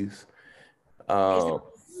overseas for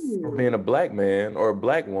being a black man or a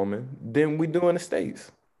black woman than we do in the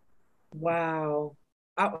States. Wow.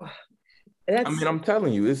 I mean, I'm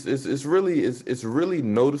telling you, it's really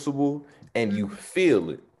noticeable, and you feel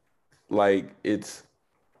it. Like it's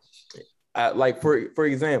like for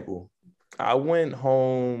example, I went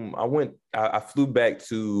home. I flew back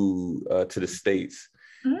to the States.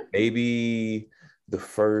 Mm-hmm. Maybe the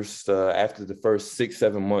first after the first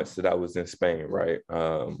 6-7 months that I was in Spain, right?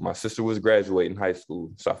 My sister was graduating high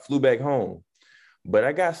school, so I flew back home. But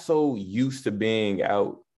I got so used to being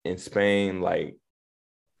out in Spain, like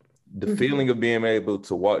the feeling of being able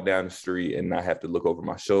to walk down the street and not have to look over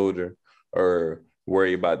my shoulder or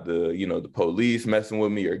worry about the police messing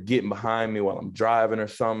with me or getting behind me while I'm driving or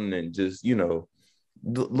something, and just,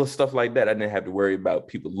 little stuff like that. I didn't have to worry about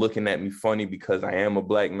people looking at me funny because I am a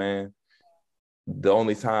black man. The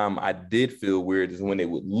only time I did feel weird is when they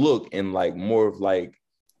would look and like more of like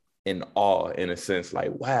in awe, in a sense, like,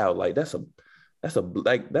 wow, like that's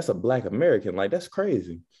a black American, like that's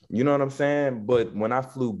crazy. You know what I'm saying? But when I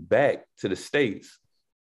flew back to the States,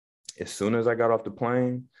 as soon as I got off the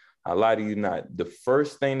plane, I lie to you not, the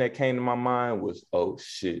first thing that came to my mind was, oh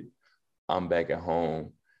shit, I'm back at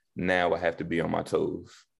home. Now I have to be on my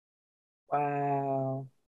toes. Wow.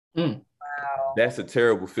 Wow. That's a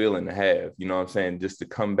terrible feeling to have, you know what I'm saying? Just to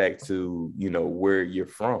come back to, where you're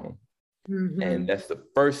from. Mm-hmm. And that's the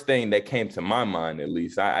first thing that came to my mind, at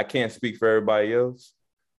least. I can't speak for everybody else,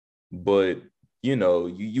 but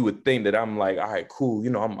you would think that I'm like, all right, cool.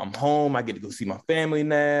 I'm home. I get to go see my family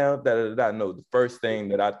now. No, the first thing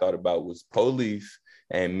that I thought about was police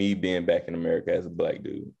and me being back in America as a black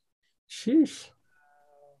dude. Sheesh.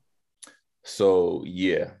 So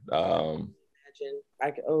yeah. Imagine. I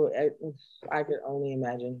could only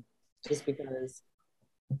imagine, just because.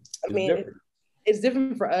 I mean, it's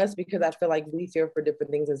different for us because I feel like we fear for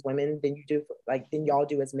different things as women than y'all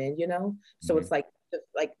do as men. So it's like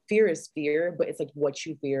fear is fear, but it's like what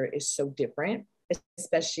you fear is so different,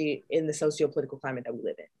 especially in the socio-political climate that we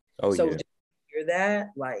live in. Oh, so yeah. just hear that,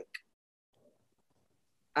 like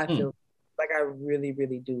I feel like I really,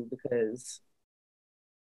 really do, because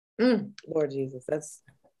Lord Jesus, that's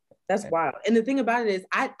wild. And the thing about it is,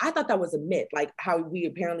 I thought that was a myth, like how we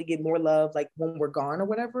apparently get more love like when we're gone or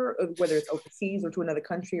whatever, whether it's overseas or to another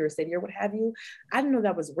country or city or what have you. I didn't know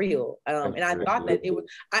that was real. And I thought that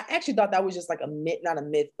I actually thought that was just like a myth, not a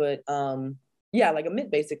myth, but yeah, like a myth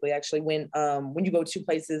basically, actually, when you go to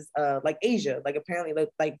places like Asia, like apparently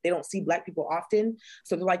like they don't see Black people often.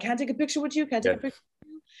 So they're like, can I take a picture with you? Can I take a picture with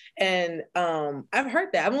you? And I've heard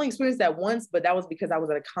that. I've only experienced that once, but that was because I was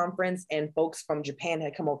at a conference and folks from Japan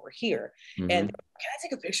had come over here. And can I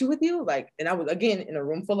take a picture with you? Like, and I was again in a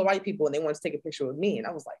room full of white people and they wanted to take a picture with me. And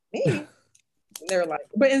I was like, me? And they're like,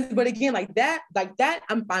 but again, like that,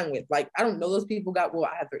 I'm fine with. Like, I don't know those people.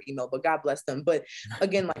 I have their email, but God bless them. But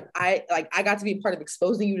again, I got to be a part of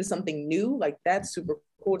exposing you to something new. Like, that's super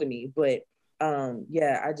cool to me. But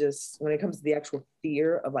yeah, I just, when it comes to the actual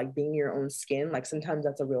fear of like being your own skin, like sometimes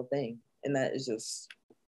that's a real thing, and that is just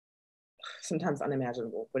sometimes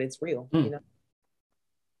unimaginable, but it's real. Yeah,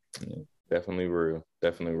 definitely real.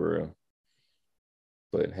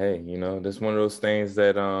 But hey, that's one of those things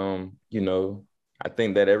that I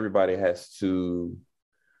think that everybody has to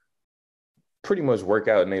pretty much work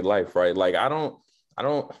out in their life, right? Like I don't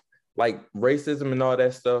like racism and all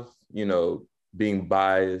that stuff, being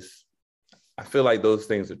biased. I feel like those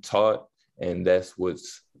things are taught, and that's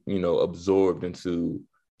what's, absorbed into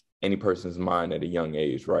any person's mind at a young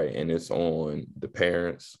age, right? And it's on the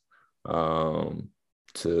parents to,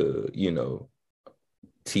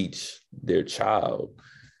 teach their child,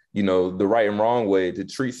 the right and wrong way to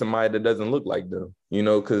treat somebody that doesn't look like them,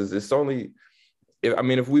 because it's only,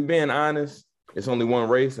 if we're being honest, it's only one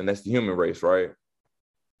race, and that's the human race, right?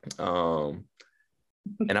 And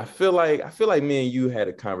I feel like me and you had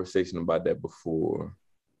a conversation about that before.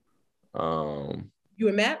 You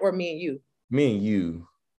and Matt, or me and you? Me and you.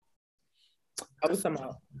 I was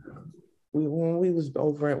somehow. When we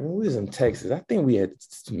was in Texas, I think we had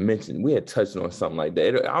touched on something like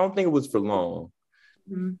that. I don't think it was for long.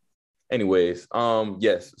 Mm-hmm. Anyways,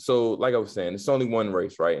 yes. So like I was saying, it's only one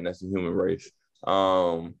race, right? And that's the human race.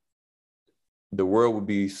 The world would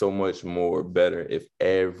be so much more better if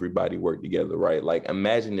everybody worked together, right? Like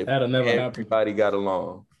imagine if everybody got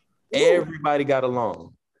along. Everybody got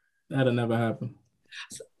along. That'll never happen.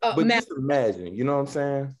 But Matt, just imagine, you know what I'm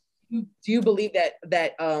saying? Do you believe that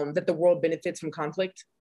the world benefits from conflict?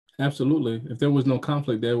 Absolutely. If there was no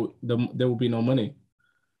conflict, there would be no money.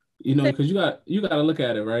 Because you got to look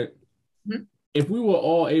at it, right? Mm-hmm. If we were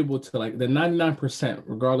all able to, like the 99%,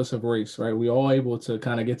 regardless of race, right? We all able to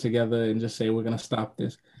kind of get together and just say we're gonna stop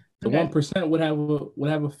this. The 1% would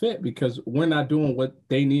have a fit, because we're not doing what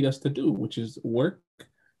they need us to do, which is work,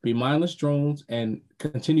 be mindless drones, and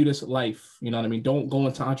continue this life. You know what I mean? Don't go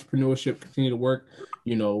into entrepreneurship, continue to work.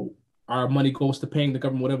 Our money goes to paying the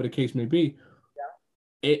government, whatever the case may be.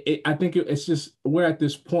 Yeah. I think it's just, we're at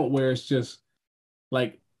this point where it's just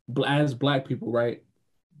like, as Black people, right?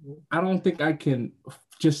 I don't think I can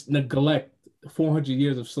just neglect 400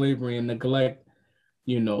 years of slavery and neglect,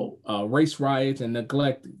 race riots, and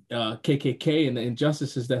neglect KKK and the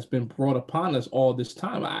injustices that's been brought upon us all this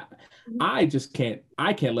time. I just can't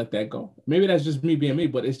let that go. Maybe that's just me being me,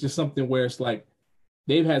 but it's just something where it's like,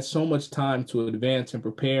 they've had so much time to advance and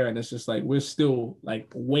prepare, and it's just like we're still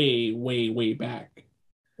like way, way, way back.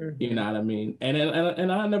 Mm-hmm. You know what I mean?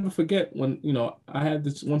 And I'll never forget when, I had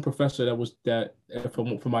this one professor that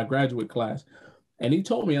for my graduate class, and he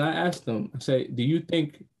told me, and I asked him, I say, do you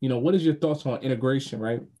think, what is your thoughts on integration,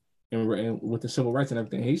 right? And with the civil rights and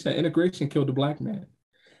everything. He said integration killed the Black man.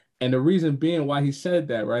 And the reason being why he said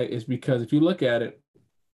that, right, is because if you look at it,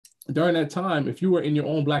 during that time, if you were in your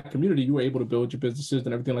own Black community, you were able to build your businesses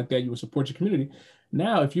and everything like that. You would support your community.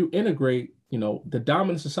 Now, if you integrate, the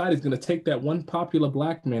dominant society is going to take that one popular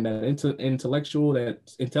Black man, that intellectual,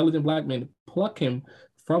 that intelligent Black man, pluck him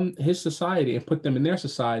from his society and put them in their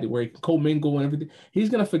society where he can commingle and everything. He's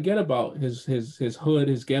going to forget about his hood,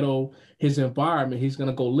 his ghetto, his environment. He's going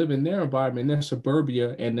to go live in their environment, in their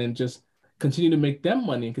suburbia, and then just continue to make them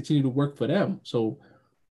money and continue to work for them. So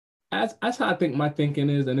that's how I think my thinking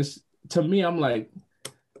is. And it's, to me, I'm like,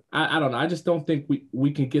 I don't know. I just don't think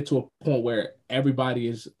we can get to a point where everybody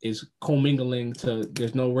is commingling to,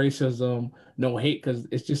 there's no racism, no hate, because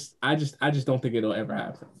it's just, I just don't think it'll ever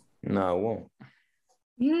happen. No, it won't.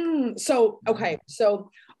 So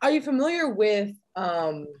are you familiar with,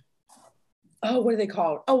 what are they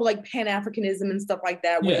called? Oh, like Pan-Africanism and stuff like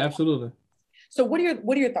that? Yeah, absolutely. So what are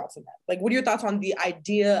your thoughts on that? Like, what are your thoughts on the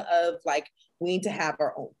idea of like, we need to have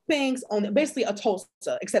our own banks, basically a Tulsa,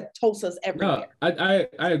 except Tulsa's everywhere? No,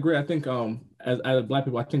 I agree. I think as Black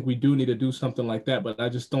people, I think we do need to do something like that, but I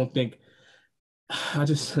just don't think,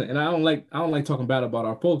 and I don't like talking bad about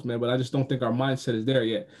our folks, man, but I just don't think our mindset is there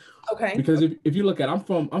yet. Okay. Because if you look at, I'm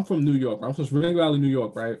from New York. I'm from Spring Valley, New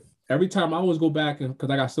York, right? Every time I always go back, and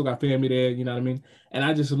because I still got family there, you know what I mean? And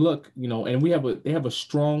I just look, and they have a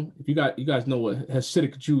strong, if you guys know what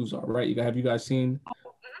Hasidic Jews are, right? Have you guys seen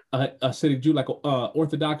a Hasidic Jew, like a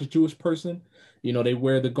Orthodox Jewish person? They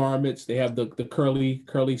wear the garments, they have the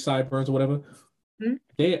curly sideburns or whatever.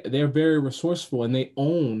 Mm-hmm. They're very resourceful, and they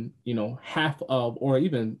own, half of, or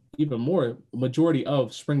even more, majority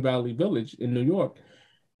of Spring Valley Village in New York.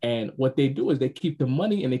 And what they do is they keep the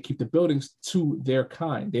money and they keep the buildings to their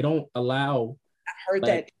kind. They don't allow. I heard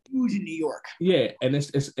that huge in New York. Yeah, and it's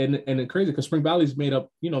crazy because Spring Valley is made up,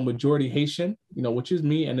 majority Haitian, which is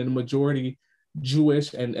me, and then the majority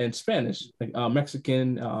Jewish and Spanish, like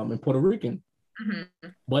Mexican and Puerto Rican. Mm-hmm.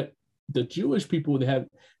 But the Jewish people, they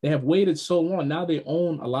have waited so long. Now they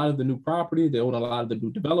own a lot of the new property. They own a lot of the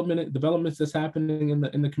new developments that's happening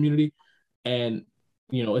in the community, and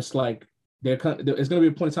it's like, it's going to be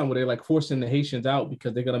a point in time where they're like forcing the Haitians out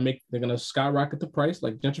because they're going to skyrocket the price,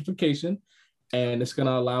 like gentrification, and it's going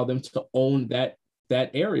to allow them to own that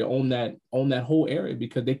area, own that whole area,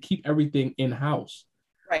 because they keep everything in house.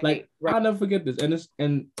 Right. Like right. I'll never forget this.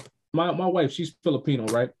 And my wife, she's Filipino,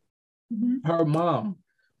 right? Mm-hmm. Her mom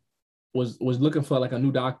was looking for like a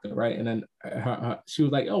new doctor, right? And then she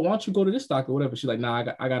was like, "Oh, why don't you go to this doctor, whatever?" She's like, "Nah,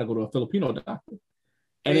 I got to go to a Filipino doctor."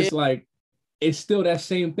 And it's like, it's still that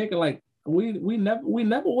same thinking. Like we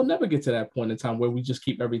will never get to that point in time where we just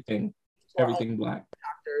keep everything black.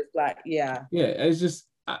 Doctors black, yeah. Yeah, it's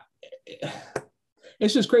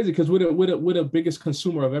just crazy because we're the biggest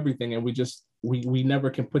consumer of everything, and we never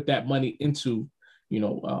can put that money into,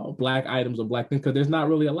 black items or black things, because there's not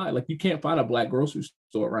really a lot. Like you can't find a black grocery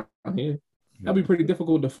store around here. That'd be pretty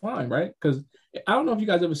difficult to find, right? Because I don't know if you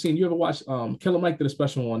guys you ever watched Killer Mike did a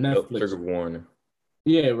special on Netflix. Trigger warning.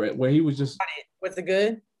 Yeah, right. Where he was just. Was it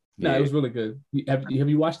good? No, it was really good. Have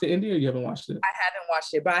you watched it, India? Or you haven't watched it? I haven't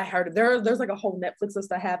watched it, but I heard there's like a whole Netflix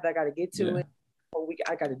list I have that I got to get to it.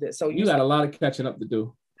 I got to do it. So you got a lot of catching up to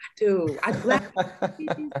do. I do.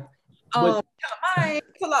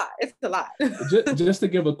 It's a lot. just to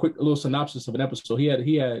give a quick little synopsis of an episode, he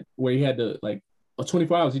had where he had to, like,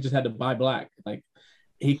 24 hours. He just had to buy black. Like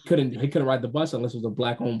he couldn't ride the bus unless it was a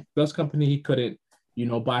black-owned bus company. He couldn't,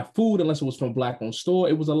 buy food unless it was from a black-owned store.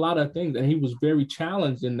 It was a lot of things, and he was very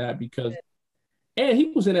challenged in that because, and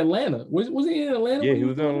he was in Atlanta. Was he in Atlanta? Yeah, he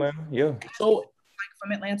was in Atlanta. Yeah. So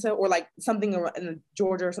from Atlanta or like something in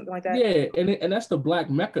Georgia or something like that. Yeah, and that's the Black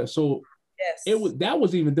Mecca. So that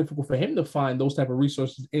was even difficult for him to find those type of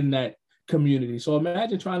resources in that community. So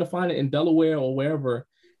imagine trying to find it in Delaware or wherever,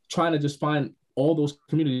 trying to just find all those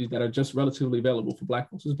communities that are just relatively available for Black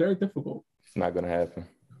folks. It's very difficult. It's not going to happen.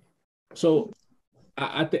 So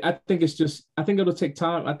I think it'll take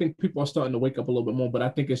time. I think people are starting to wake up a little bit more, but I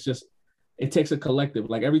think it takes a collective.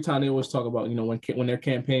 Like every time they always talk about, when they're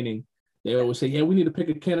campaigning, they always say, yeah, we need to pick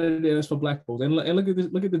a candidate that's for Black folks. And look at this,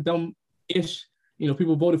 look at the dumb-ish,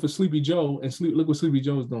 people voted for Sleepy Joe, and look what Sleepy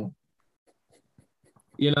Joe's doing.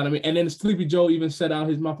 You know what I mean? And then Sleepy Joe even said out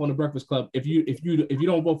his mouth on the Breakfast Club, if you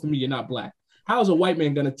don't vote for me, you're not Black. How's a white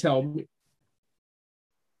man gonna tell me?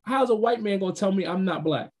 How's a white man gonna tell me I'm not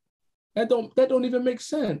Black? That don't even make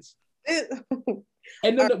sense.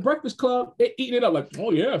 And then the Breakfast Club, they're eating it up like,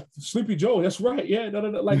 oh yeah, Sleepy Joe, that's right. Yeah,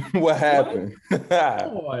 like what happened? Come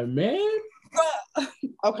on, man.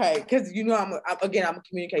 Okay, because I'm a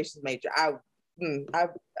communications major. I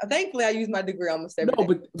thankfully I use my degree almost every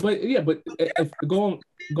day. But if going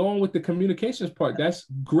with the communications part, that's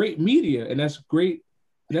great media, and that's great.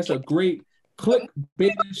 That's a great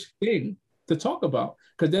clickbait thing to talk about,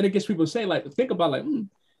 because then it gets people to say, like, think about, like,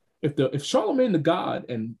 if Charlamagne the God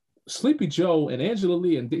and Sleepy Joe and Angela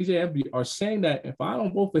Lee and DJ Envy are saying that if I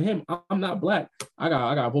don't vote for him, I'm not Black, I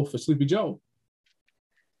gotta vote for Sleepy Joe.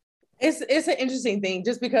 It's an interesting thing,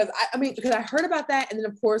 just because because I heard about that, and then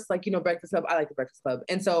of course, like, Breakfast Club, I like the Breakfast Club,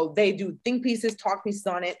 and so they do think pieces, talk pieces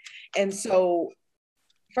on it, and so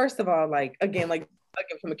first of all, like again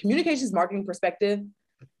from a communications marketing perspective,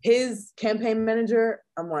 his campaign manager,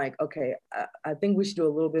 I'm like, okay, I think we should do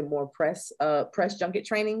a little bit more press junket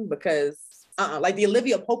training, because like the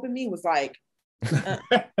Olivia Pope in me was like, I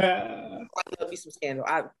love me some Scandal.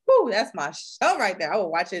 That's my show right there. I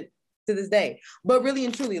will watch it to this day. But really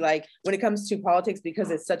and truly, like when it comes to politics,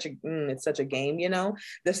 because it's such a game,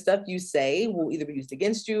 the stuff you say will either be used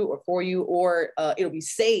against you or for you, or it'll be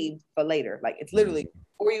saved for later. Like it's literally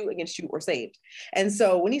for you, against you, or saved. And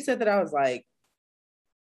so when he said that, I was like,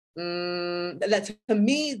 that to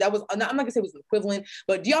me, that was, I'm not gonna say it was equivalent,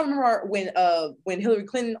 but do y'all remember when Hillary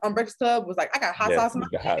Clinton on Breakfast Club was like, I got hot sauce in my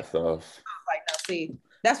bag? Hot sauce. I was like, now see,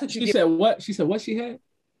 that's what you get. She said what she had?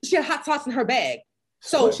 She had hot sauce in her bag.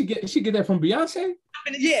 So what, she get that from Beyonce?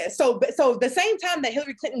 Yeah. So the same time that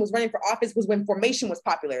Hillary Clinton was running for office was when Formation was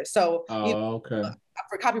popular. So okay.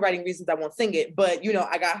 For copywriting reasons, I won't sing it, but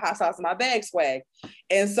I got hot sauce in my bag swag.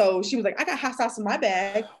 And so she was like, I got hot sauce in my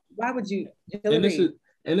bag. Why would you, Hillary?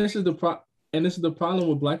 And this is the problem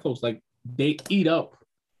with Black folks. Like, they eat up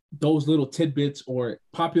those little tidbits or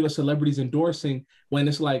popular celebrities endorsing, when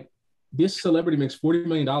it's like, this celebrity makes $40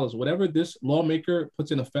 million. Whatever this lawmaker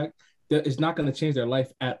puts in effect, that is not going to change their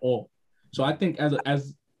life at all. So I think as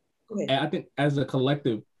a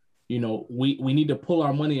collective, we need to pull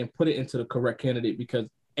our money and put it into the correct candidate, because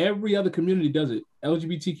every other community does it.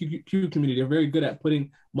 LGBTQ community, they're very good at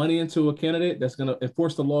putting money into a candidate that's going to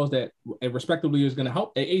enforce the laws that respectively is going to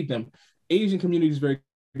help aid them. Asian community is very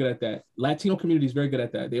good at that. Latino community is very good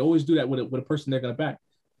at that. They always do that with a person they're going to back.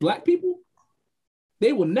 Black people,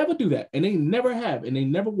 they will never do that, and they never have, and they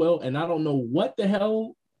never will. And I don't know what the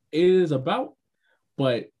hell it is about.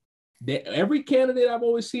 But every candidate I've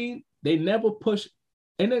always seen, they never push.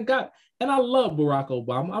 And I love Barack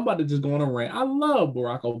Obama. I'm about to just go on a rant. I love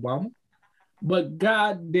Barack Obama. But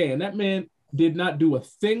god damn, that man did not do a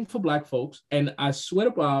thing for black folks. And I swear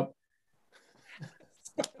to Bob,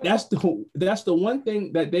 that's the one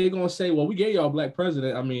thing that they're gonna say, well, we gave y'all a black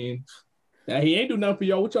president. I mean, he ain't do nothing for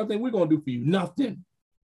y'all. What y'all think we're gonna do for you? Nothing.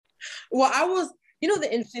 Well,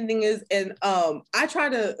 the interesting thing is, and I try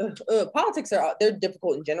to, politics they're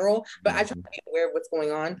difficult in general, but I try to be aware of what's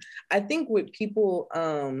going on. I think what people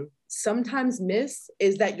sometimes miss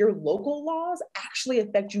is that your local laws actually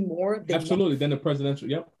affect you more than the presidential.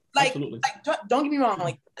 Yep. Absolutely. Don't get me wrong,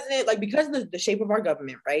 like president, like because of the shape of our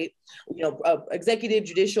government, right? Executive,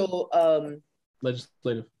 judicial,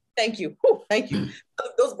 legislative. Thank you.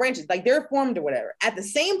 Those branches, like they're formed or whatever. At the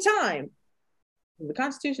same time, the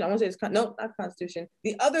Constitution, I want to say it's not the Constitution.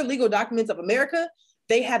 The other legal documents of America,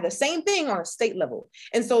 they have the same thing on a state level.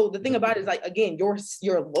 And so the thing about it is, like, again, your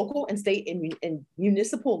local and state and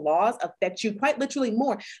municipal laws affect you quite literally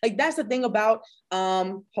more. Like that's the thing about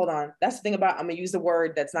hold on. That's the thing about, I'm gonna use the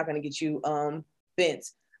word that's not gonna get you bent.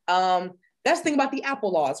 That's the thing about the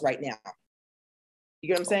Apple laws right now. You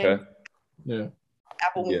get what I'm saying? Okay. Yeah.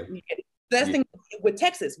 Apple. Yeah. That's the thing with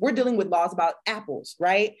Texas. We're dealing with laws about apples,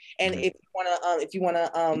 right? And if you want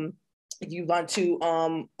to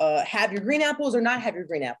have your green apples or not have your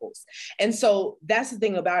green apples. And so that's the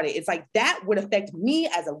thing about it. It's like that would affect me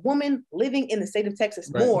as a woman living in the state of Texas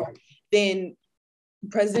more than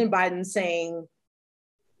President Biden saying,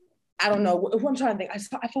 I don't know, who I'm trying to think. I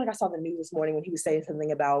feel like I saw the news this morning when he was saying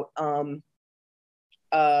something about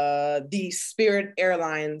the Spirit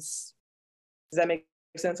Airlines. Does that make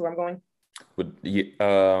sense where I'm going? If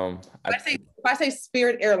I say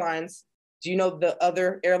Spirit Airlines, do you know the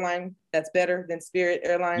other airline that's better than Spirit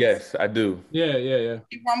Airlines? Yes, I do. Yeah. Where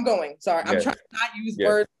I'm going. Sorry, yes. I'm trying to not use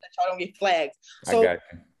words that y'all don't get flagged. So I got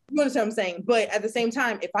you. You understand what I'm saying? But at the same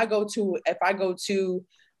time, if I go to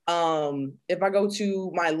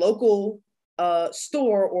my local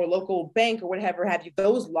store or local bank or whatever have you,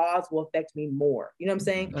 those laws will affect me more. You know what I'm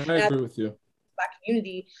saying? I agree with you. Black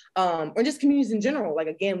community, or just communities in general, like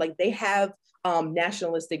again, like they have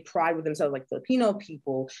nationalistic pride with themselves, like Filipino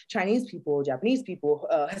people, Chinese people, Japanese people,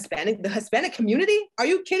 the Hispanic community. Are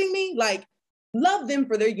you kidding me? Like, love them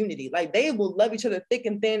for their unity. Like they will love each other thick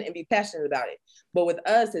and thin and be passionate about it. But with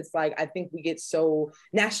us, it's like, I think we get so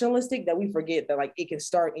nationalistic that we forget that like it can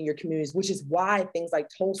start in your communities, which is why things like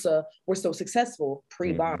Tulsa were so successful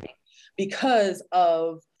pre-bombing, because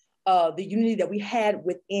of the unity that we had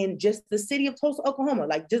within just the city of Tulsa, Oklahoma.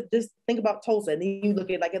 Like just think about Tulsa, and then you look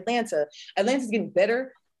at like Atlanta. Atlanta's getting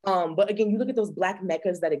better, but again, you look at those Black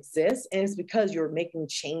meccas that exist, and it's because you're making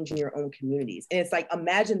change in your own communities. And it's like,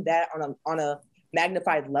 imagine that on a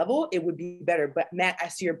magnified level, it would be better. But Matt, I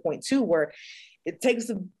see your point too, where it takes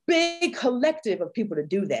a big collective of people to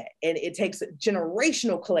do that, and it takes a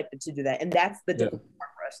generational collective to do that, and that's the difficult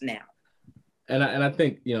part for us now. And I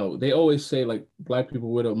think, they always say like Black people,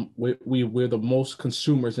 we're the most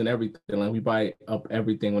consumers in everything. Like we buy up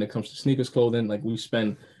everything when it comes to sneakers, clothing. Like we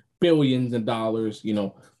spend billions of dollars.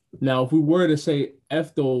 Now if we were to say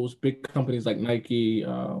F those big companies like Nike,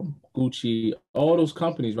 Gucci, all those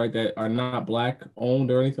companies, right, that are not Black owned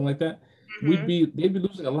or anything like that, they'd be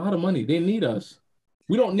losing a lot of money. They need us.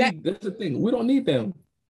 We don't need. That's the thing. We don't need them.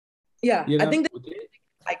 Yeah, I think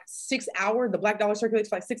like 6 hours. The Black dollar circulates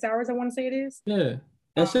for like 6 hours, I want to say it is. Yeah,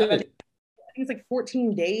 that's it. I think it's like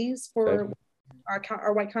 14 days for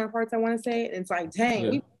our white counterparts, I want to say. And it's like, dang,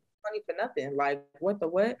 we money for nothing. Like,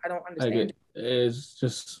 what? I don't understand. It's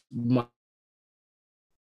just mind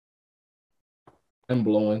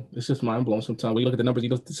blowing. It's just mind blowing sometimes. We look at the numbers, you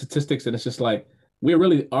look at the statistics, and it's just like, we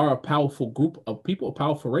really are a powerful group of people, a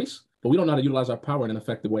powerful race, but we don't know how to utilize our power in an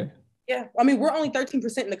effective way. Yeah, I mean, we're only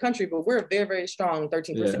 13% in the country, but we're a very, very strong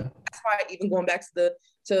 13%. Yeah. That's why, even going back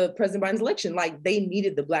to President Biden's election, like they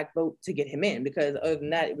needed the Black vote to get him in, because other than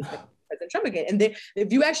that, it was President Trump again. And then,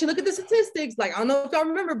 if you actually look at the statistics, like I don't know if y'all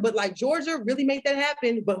remember, but like Georgia really made that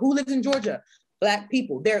happen. But who lives in Georgia? Black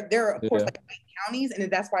people. There are of course like white counties,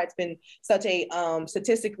 and that's why it's been such a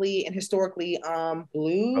statistically and historically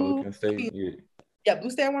blue. Blue state, blue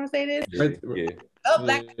state. I want to say it is.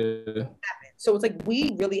 Black people. So it's like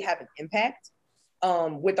we really have an impact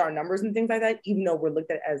with our numbers and things like that, even though we're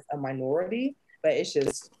looked at as a minority. But it's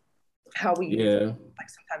just how we like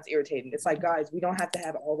sometimes irritating. It's like, guys, we don't have to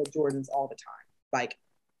have all the Jordans all the time. Like,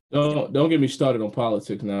 don't get me started on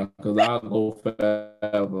politics now, because I'll go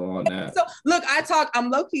forever on that. So look,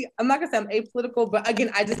 I'm low key. I'm not gonna say I'm apolitical, but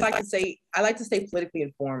again, I like to stay politically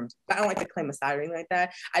informed. I don't like to claim a side or anything like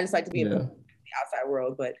that. I just like to be informed. outside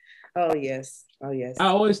world, but oh yes. I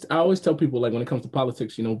always tell people, like, when it comes to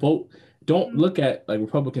politics, vote. Don't look at like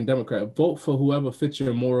Republican, Democrat. Vote for whoever fits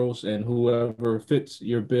your morals and whoever fits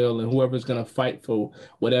your bill and whoever's gonna fight for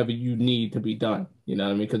whatever you need to be done. You know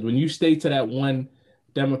what I mean? Because when you stay to that one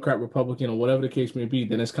Democrat, Republican, or whatever the case may be,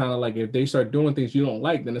 then it's kind of like if they start doing things you don't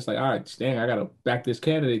like, then it's like, all right, dang, I gotta back this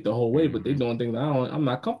candidate the whole way, but they're doing things I'm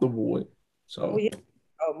not comfortable with. So,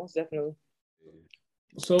 most definitely.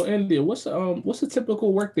 So India, what's a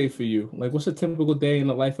typical work day for you? Like, what's a typical day in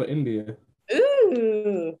the life of India?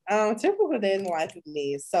 Ooh, typical day in the life of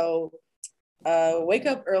me. So, wake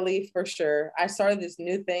up early for sure. I started this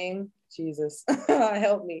new thing. Jesus,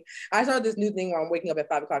 help me. I started this new thing where I'm waking up at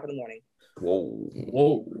 5 o'clock in the morning.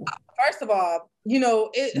 Whoa. First of all, no,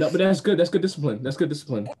 but that's good. That's good discipline. That's good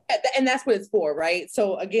discipline. And that's what it's for, right?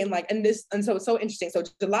 So again, so it's so interesting. So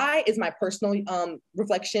July is my personal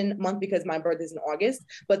reflection month because my birthday is in August,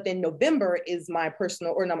 but then November is my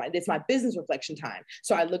personal, it's my business reflection time.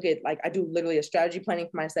 So I look at, like, I do literally a strategy planning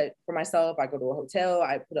for myself. I go to a hotel,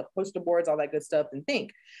 I put up poster boards, all that good stuff, and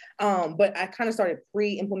think. But I kind of started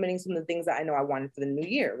pre-implementing some of the things that I know I wanted for the new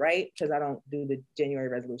year, right? Because I don't do the January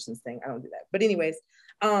resolutions thing. I don't do that. But anyways,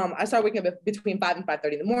 I started waking up between 5 and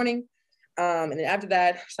 5:30 in the morning. And then after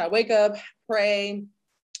that, so I wake up, pray,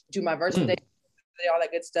 do my verse of the day, all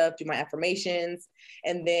that good stuff, do my affirmations.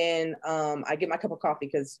 And then I get my cup of coffee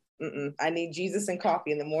because I need Jesus and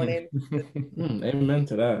coffee in the morning. Amen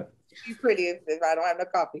to that. Be pretty if I don't have no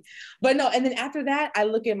coffee. But no, and then after that, I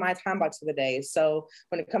look at my time box for the day. So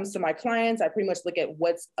when it comes to my clients, I pretty much look at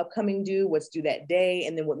what's upcoming due, what's due that day,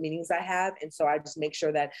 and then what meetings I have. And so I just make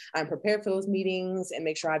sure that I'm prepared for those meetings and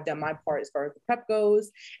make sure I've done my part as far as the prep goes.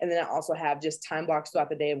 And then I also have just time blocks throughout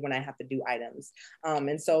the day of when I have to do items.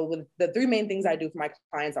 And so with the three main things I do for my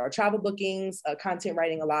clients are travel bookings, content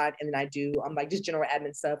writing a lot, and then I do like just general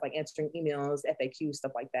admin stuff like answering emails, FAQs,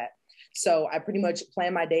 stuff like that. So I pretty much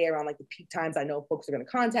plan my day around like the peak times I know folks are going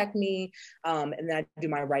to contact me. And then I do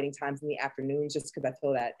my writing times in the afternoons just because I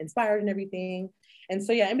feel that inspired and everything. And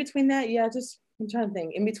so, yeah, in between that, I'm trying to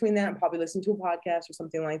think. In between that, I'm probably listening to a podcast or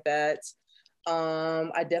something like that.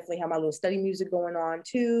 I definitely have my little study music going on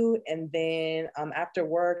too. And then after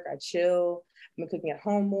work, I chill. I'm cooking at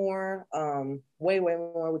home more, way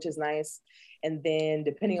more, which is nice. And then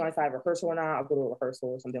depending on if I have a rehearsal or not, I'll go to a rehearsal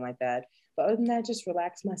or something like that. But other than that, just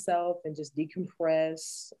relax myself and just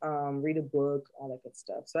decompress, read a book, all that good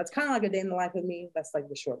stuff. So that's kind of like a day in the life of me. That's like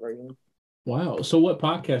the short version. Wow. So what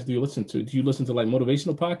podcast do you listen to? Do you listen to like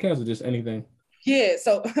motivational podcasts or just anything? Yeah,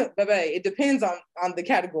 so it depends on the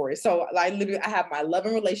category. So like literally I have my love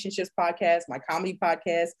and relationships podcast, my comedy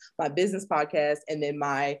podcast, my business podcast, and then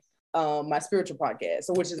my spiritual podcast.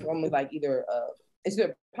 So which is normally like either it's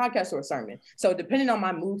either a podcast or a sermon. So depending on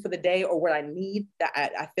my mood for the day or what I need, that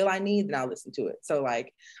I feel I need, then I'll listen to it. So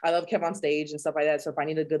like I love Kev on Stage and stuff like that. So if I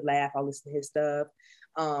need a good laugh, I'll listen to his stuff.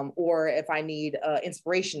 Or if I need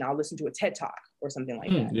inspiration, I'll listen to a TED Talk or something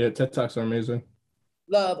like that. Yeah, TED Talks are amazing.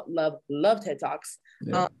 Love TED Talks.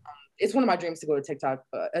 Yeah. It's one of my dreams to go to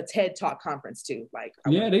a TED Talk conference too. Like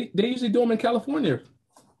they usually do them in California.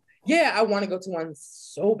 Yeah, I want to go to one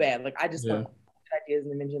so bad. Like I just want ideas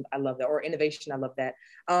and inventions. I love that. Or innovation. I love that.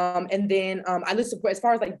 And then I listen for, as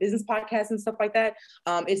far as like business podcasts and stuff like that.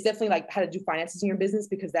 It's definitely like how to do finances in your business,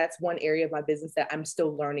 because that's one area of my business that I'm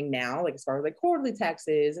still learning now, like as far as like quarterly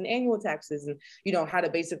taxes and annual taxes and, how to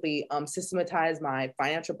basically systematize my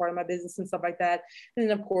financial part of my business and stuff like that. And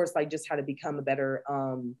then of course, like just how to become a better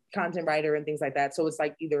content writer and things like that. So it's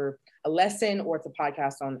like either a lesson or it's a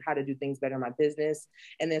podcast on how to do things better in my business.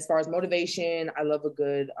 And then as far as motivation, I love a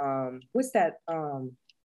good, what's that?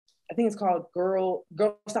 I think it's called Girl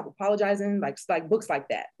Stop Apologizing, like books like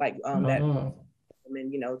that, like that,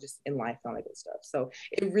 and just in life and all that good stuff. So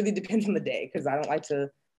it really depends on the day, because I don't like to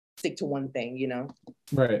stick to one thing,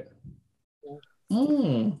 Right.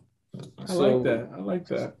 Yeah. I like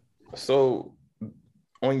that. So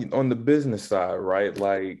on the business side, right?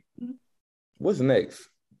 Like, what's next?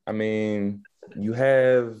 I mean, you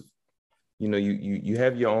have you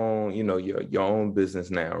have your own, your own business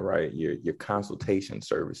now, right? Your consultation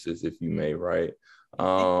services, if you may, right?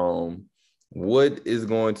 What is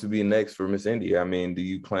going to be next for Miss India? I mean, do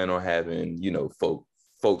you plan on having,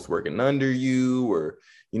 folks working under you, or,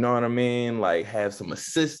 you know what I mean? Like have some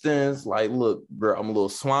assistants, like, look, girl, I'm a little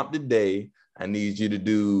swamped today. I need you to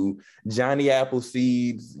do Johnny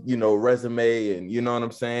Appleseed's, resume. And you know what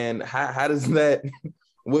I'm saying? How does that,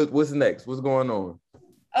 what's next? What's going on?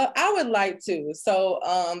 I would like to. So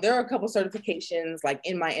there are a couple certifications like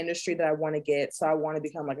in my industry that I want to get. So I want to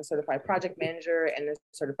become like a certified project manager and a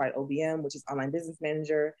certified OBM, which is online business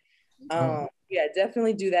manager. Yeah,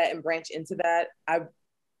 definitely do that and branch into that. I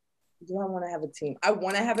want to have a team? I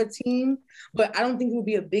want to have a team, but I don't think it would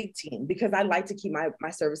be a big team because I like to keep my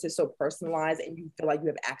services so personalized and you feel like you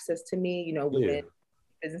have access to me, you know, within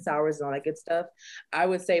business hours and all that good stuff. I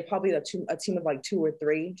would say probably a team of like 2 or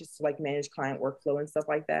 3 just to like manage client workflow and stuff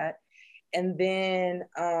like that. And then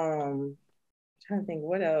trying to think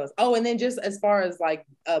what else. Oh, and then just as far as like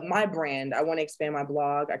my brand, I want to expand my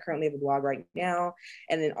blog. I currently have a blog right now,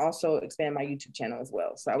 and then also expand my YouTube channel as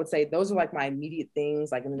well. So I would say those are like my immediate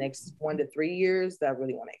things, like in the next 1 to 3 years, that I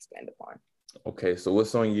really want to expand upon. Okay, so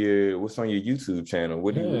what's on your YouTube channel?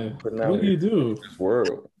 What do you putting out? What do you do? This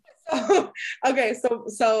world. Okay,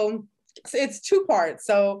 so it's 2 parts.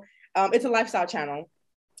 So it's a lifestyle channel.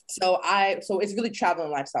 So it's really travel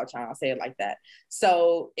and lifestyle channel. I'll say it like that.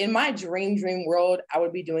 So in my dream world, I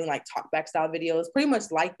would be doing like talkback style videos, pretty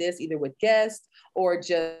much like this, either with guests or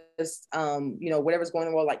just, you know, whatever's going on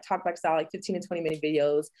in the world, like talkback style, like 15 and 20 minute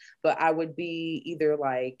videos. But I would be either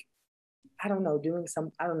like, I don't know, doing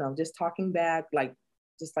some, I don't know, just talking back, like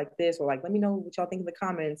just like this, or like, let me know what y'all think in the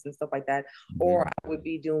comments and stuff like that. Or I would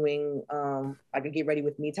be doing like a get ready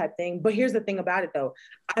with me type thing. But here's the thing about it though.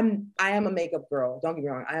 I am a makeup girl. Don't get me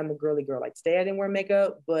wrong. I am a girly girl. Like today I didn't wear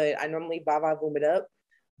makeup, but I normally boom it up.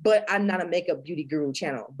 But I'm not a makeup beauty guru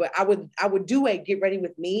channel. But I would do a get ready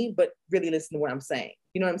with me, but really listen to what I'm saying.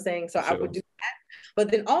 You know what I'm saying? So sure. I would do that. But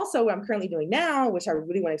then also what I'm currently doing now, which I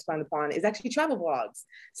really want to expand upon, is actually travel vlogs.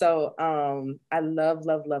 So I love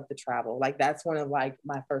to travel. Like that's one of like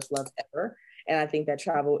my first loves ever. And I think that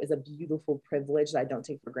travel is a beautiful privilege that I don't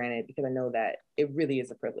take for granted because I know that it really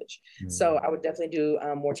is a privilege. So I would definitely do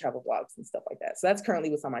more travel vlogs and stuff like that. So that's currently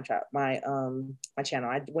what's on my channel.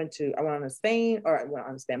 I'm going to Spain. I'm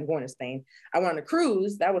going to Spain. I went on a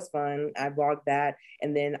cruise. That was fun. I vlogged that.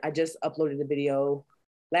 And then I just uploaded a video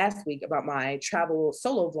last week about my travel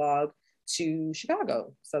solo vlog to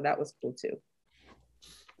Chicago. So that was cool too.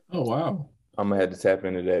 Oh, wow. I'm gonna have to tap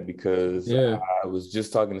into that because I was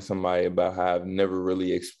just talking to somebody about how I've never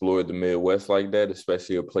really explored the Midwest like that,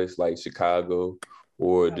 especially a place like Chicago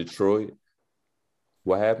or Detroit.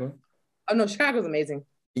 What happened? Oh no, Chicago's amazing.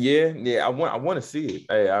 Yeah, I want to see it.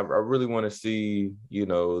 Hey, I really want to see, you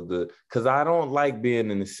know, because I don't like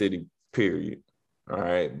being in the city, period. All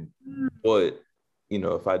right. But, you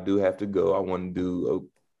know, if I do have to go, I want to do,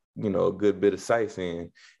 a good bit of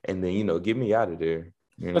sightseeing and then, you know, get me out of there.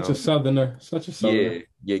 Such a southerner.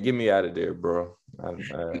 Yeah, get me out of there, bro.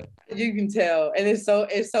 You can tell, and it's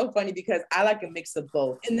so funny because I like a mix of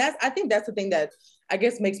both, and I think that's the thing that I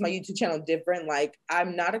guess makes my YouTube channel different. Like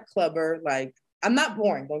I'm not a clubber, like I'm not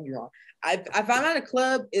boring. Don't get me wrong. If I'm at a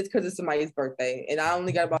club, it's because it's somebody's birthday, and I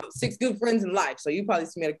only got about 6 good friends in life. So you probably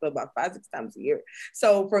see me at a club about 5-6 times a year.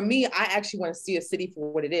 So for me, I actually want to see a city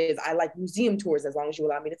for what it is. I like museum tours as long as you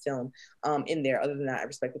allow me to film in there. Other than that, I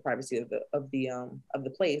respect the privacy of the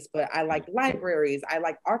place. But I like libraries. I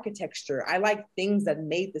like architecture. I like things that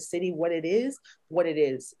made the city what it is.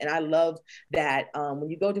 And I love that when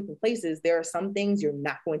you go different places, there are some things you're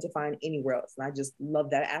not going to find anywhere else. And I just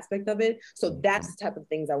love that aspect of it. So that's the type of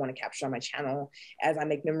things I want to capture on my channel as I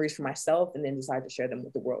make memories for myself and then decide to share them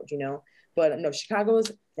with the world, you know? But no, Chicago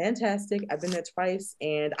is fantastic. I've been there twice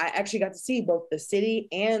and I actually got to see both the city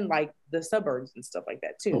and like the suburbs and stuff like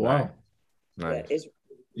that too. Oh, wow. Nice.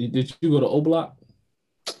 Yeah, did you go to O Block?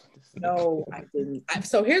 No, I didn't.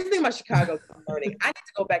 So here's the thing about Chicago I'm learning. I need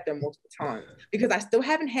to go back there multiple times because I still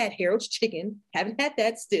haven't had Harold's Chicken. Haven't had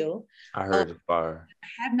that still. I heard it's fire. I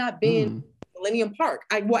have not been Millennium Park.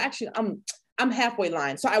 I'm halfway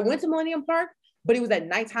line. So I went to Millennium Park, but it was at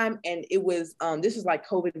nighttime and it was, this is like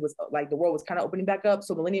COVID was like the world was kind of opening back up.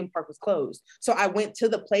 So Millennium Park was closed. So I went to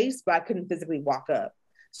the place, but I couldn't physically walk up.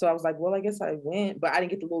 So I was like, well, I guess I went, but I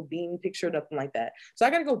didn't get the little bean picture, nothing like that. So I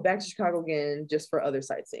got to go back to Chicago again just for other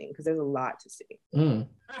sightseeing because there's a lot to see.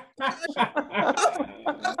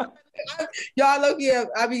 Y'all look here.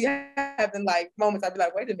 I be having like moments. I'd be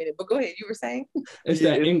like, wait a minute, but go ahead. You were saying it's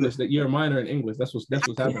that English that you're a minor in English. That's what's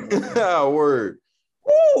happening. Word.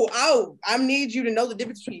 I need you to know the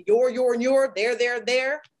difference between your, and your,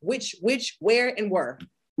 there, which, where, and where.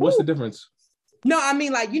 What's the difference? No, I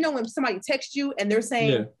mean, like, you know, when somebody texts you and they're saying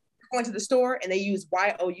you're going to the store and they use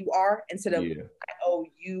YOUR instead of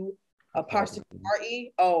YOU apostrophe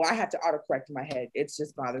RE. Oh, I have to autocorrect in my head. It's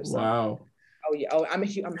just bothersome. Wow. Oh yeah. Oh, I'm a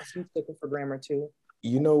huge stickler for grammar too.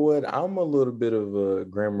 You know what? I'm a little bit of a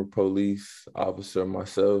grammar police officer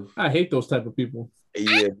myself. I hate those type of people.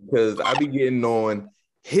 Yeah, because I be getting on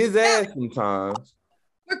his ass sometimes.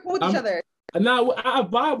 We're cool with each other. Now I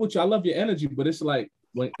vibe with you. I love your energy, but it's like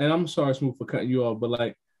and I'm sorry, Smooth, for cutting you off, but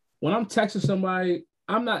like when I'm texting somebody,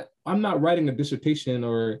 I'm not writing a dissertation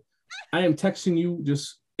or I am texting you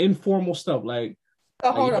just informal stuff. Like,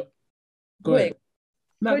 hold on. Go ahead.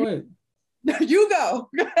 No, go ahead. You go.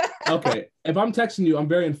 Okay. If I'm texting you, I'm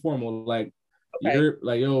very informal. Like, you're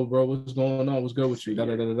like, yo, bro, what's going on? What's good with you? Da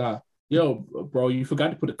da da da da. Yo, bro, you forgot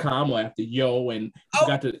to put a comma after yo, and you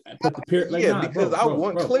forgot to put the period. Like, because I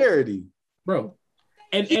want clarity, bro.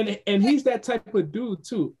 And he's that type of dude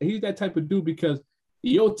too. He's that type of dude because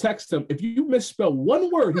you'll text him if you misspell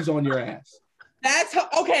one word, he's on your ass. That's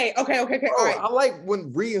okay. All right. I like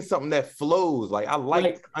when reading something that flows. Like I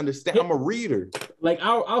like to understand. I'm a reader. Like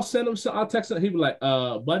I'll send him. I'll text him. He'll be like,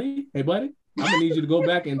 buddy, hey buddy, I'm gonna need you to go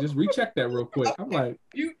back and just recheck that real quick. I'm like,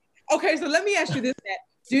 okay. So let me ask you this: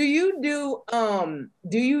 Do you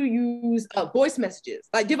use voice messages?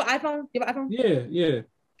 Like, do you have an iPhone? Yeah.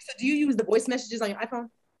 So do you use the voice messages on your iPhone?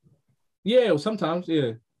 Yeah, sometimes,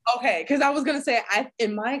 yeah. Okay, because I was gonna say,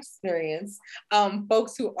 in my experience,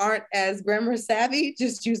 folks who aren't as grammar savvy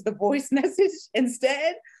just use the voice message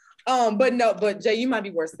instead. But Jay, you might be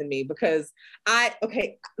worse than me because you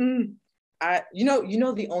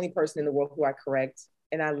know the only person in the world who I correct,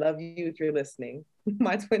 and I love you if you're listening,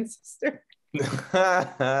 my twin sister.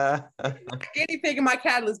 Anything in my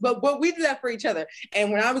catalyst, but we do that for each other.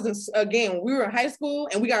 And when I was when we were in high school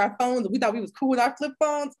and we got our phones, we thought we was cool with our flip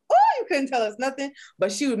phones. Oh, you couldn't tell us nothing.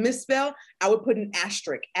 But she would misspell. I would put an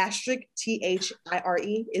asterisk, THIRE.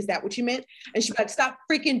 Is that what you meant? And she'd be like, "Stop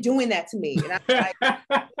freaking doing that to me." And I like,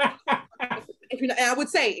 and I would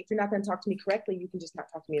say, if you're not going to talk to me correctly, you can just not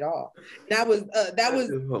talk to me at all. And that was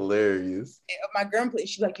hilarious. My grandma,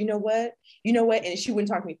 she'd be like, you know what, and she wouldn't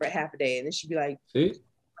talk to me for half a day, and then she'd be like, see,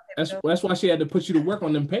 that's why she had to put you to work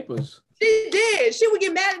on them papers. She did. She would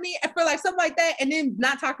get mad at me for like something like that, and then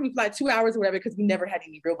not talk to me for like 2 hours or whatever because we never had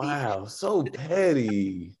any real beef. Wow, so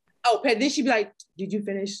petty. Oh, petty. Then she'd be like, "Did you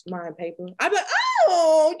finish my paper?" I'd be like,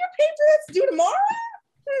 "Oh, your paper is due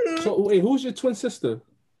tomorrow." So wait, who's your twin sister?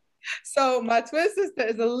 So my twin sister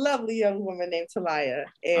is a lovely young woman named Talaya,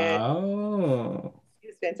 and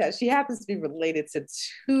she's fantastic. She happens to be related to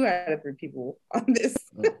 2 out of 3 people on this.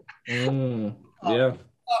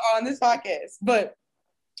 On this podcast, but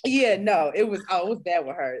yeah, no, it was bad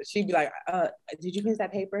with her. She'd be like, "Did you finish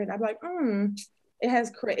that paper?" And I'd be like,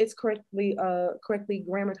 it's correctly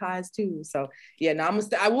grammatized too." So yeah, no,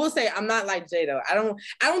 I will say I'm not like Jay though. I don't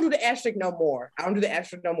do the asterisk no more.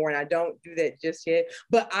 And I don't do that just yet.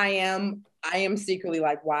 But I am secretly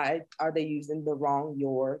like, why are they using the wrong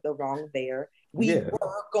the wrong there? Were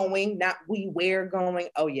going, not we were going.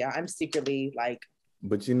 Oh yeah, I'm secretly like.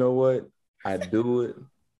 But you know what? I do it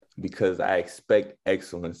because I expect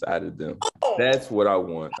excellence out of them. That's what I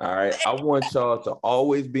want. All right. I want y'all to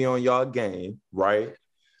always be on y'all game, right?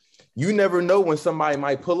 You never know when somebody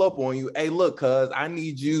might pull up on you. Hey, look, cuz I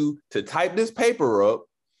need you to type this paper up.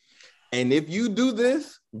 And if you do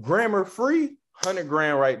this, grammar free, 100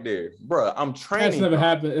 grand right there. Bruh, I'm training. That's never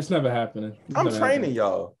happened. It's never happening. I'm training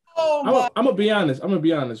y'all. I'm gonna be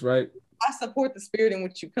honest, right? I support the spirit in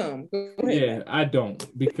which you come. Yeah, I don't,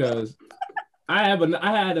 because I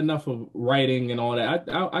had enough of writing and all that.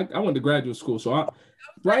 I went to graduate school, so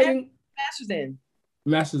writing.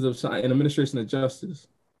 Masters of Science in Administration of Justice.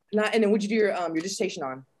 And then what'd you do your dissertation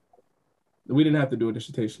on? We didn't have to do a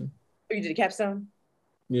dissertation. Oh, you did a capstone?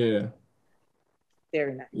 Yeah.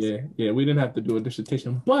 Very nice. Yeah. We didn't have to do a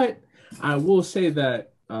dissertation, but I will say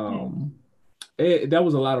that that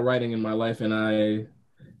was a lot of writing in my life,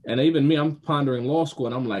 and even me, I'm pondering law school,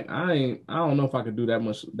 and I'm like, I don't know if I could do that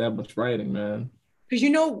much writing, man. Because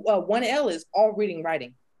 1L is all reading,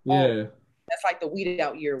 writing. Yeah. That's like the weeded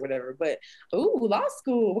out year or whatever. But law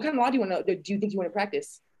school. What kind of law do you think you want to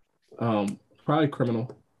practice? Probably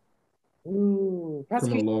criminal. Ooh,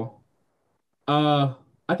 criminal law.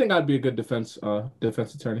 I think I'd be a good defense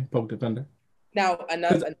attorney, public defender. Now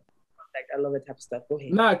another I love that type of stuff. Go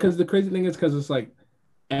ahead. Nah, because the crazy thing is, because it's like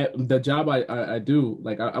at the job I do,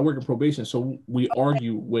 like I work in probation, so we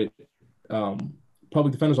argue with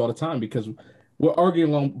public defenders all the time because we're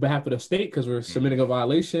arguing on behalf of the state because we're submitting a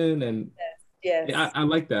violation, and I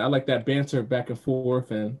like that. I like that banter back and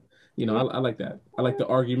forth, and I like that. I like the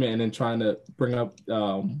argument and then trying to bring up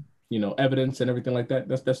evidence and everything like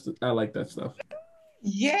that. I like that stuff.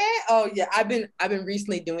 Yeah. Oh yeah. I've been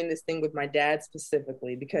recently doing this thing with my dad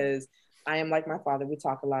specifically because I am like my father. We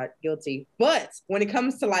talk a lot, guilty. But when it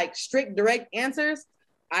comes to like strict, direct answers,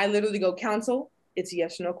 I literally go, counsel, it's a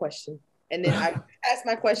yes or no question. And then I ask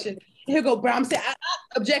my question. He'll go, Brown, say,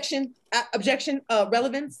 objection,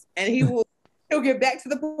 relevance. And he'll get back to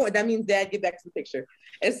the point. That means dad, get back to the picture.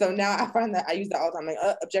 And so now I find that I use that all the time, like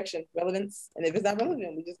objection, relevance. And if it's not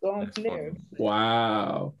relevant, we just go on from there.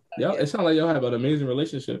 Wow. It sounds like y'all have an amazing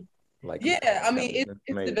relationship. It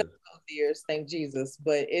developed years, thank Jesus.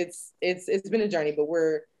 But it's been a journey, but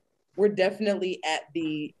we're definitely at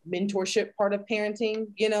the mentorship part of parenting,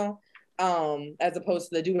 you know, as opposed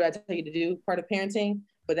to the do what I tell you to do part of parenting.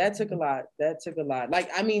 But that took a lot. Like,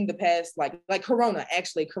 I mean, the past, like Corona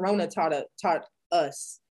taught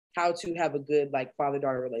us how to have a good like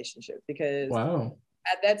father-daughter relationship, because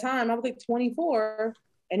at that time I was like 24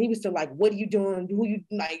 and he was still like, what are you doing? Who you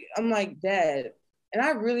like? I'm like, Dad. And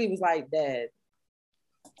I really was like, Dad,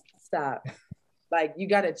 stop. Like, you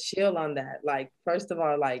got to chill on that. Like, first of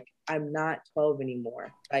all, like, I'm not 12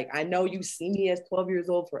 anymore. Like, I know you see me as 12 years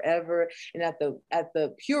old forever. And at the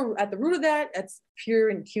root of that, that's pure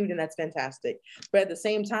and cute and that's fantastic. But at the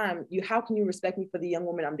same time, how can you respect me for the young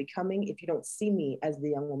woman I'm becoming if you don't see me as the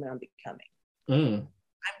young woman I'm becoming?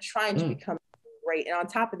 I'm trying to become great. And on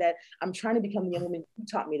top of that, I'm trying to become the young woman you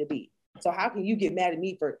taught me to be. So how can you get mad at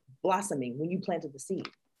me for blossoming when you planted the seed?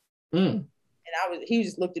 And he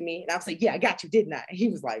just looked at me and I was like, yeah, I got you, didn't I? And he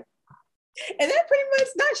was like, and that pretty much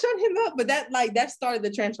not shut him up, but that started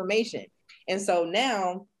the transformation. And so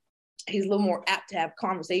now he's a little more apt to have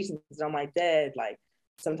conversations. And I'm like, Dad, like,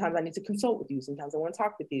 sometimes I need to consult with you. Sometimes I want to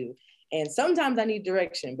talk with you. And sometimes I need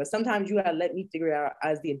direction, but sometimes you gotta let me figure out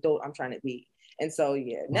as the adult I'm trying to be. And so,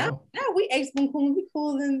 yeah, now we cool, we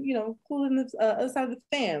cool in the other side of the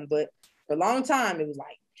fam. But for a long time, it was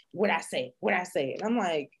like, what I say? And I'm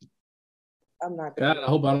like, I'm not gonna. God, I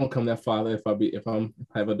hope I don't come that father if I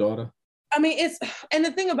have a daughter. I mean, and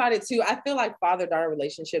the thing about it too, I feel like father-daughter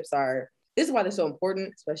relationships this is why they're so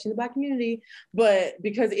important, especially in the Black community, but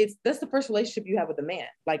because that's the first relationship you have with a man,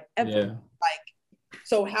 like ever. Yeah. Like,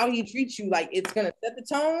 so how he treats you, like, it's gonna set the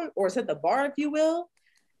tone or set the bar, if you will.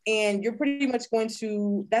 And you're pretty much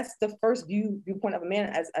that's the first viewpoint of a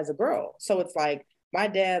man as a girl. So it's like, my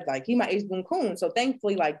dad, like, he my ace boon coon. So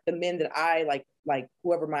thankfully, like, the men that I like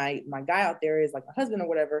whoever my guy out there is, like my husband or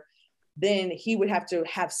whatever, then he would have to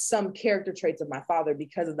have some character traits of my father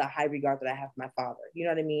because of the high regard that I have for my father. You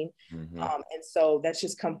know what I mean? Mm-hmm. And so that's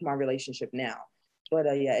just come from our relationship now. But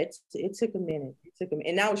yeah, it took a minute.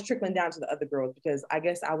 And now it's trickling down to the other girls, because I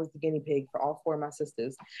guess I was the guinea pig for all four of my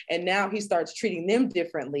sisters. And now he starts treating them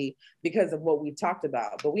differently because of what we talked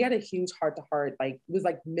about. But we had a huge heart-to-heart, like, it was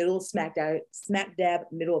like smack dab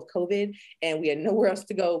middle of COVID, and we had nowhere else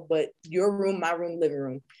to go but your room, my room, living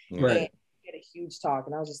room. Right. And we had a huge talk,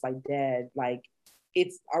 and I was just like, Dad, like,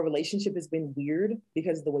 our relationship has been weird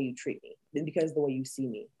because of the way you treat me and because of the way you see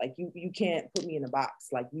me. Like, you can't put me in a box.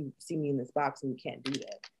 Like, you see me in this box and you can't do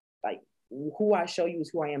that. Like, who I show you is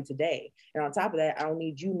who I am today. And on top of that, I don't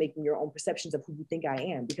need you making your own perceptions of who you think I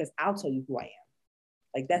am, because I'll tell you who I am.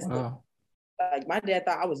 Like, that's like, my dad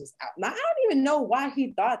thought I was just out. Now, I don't even know why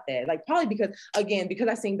he thought that. Like, probably because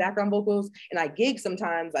I sing background vocals and I gig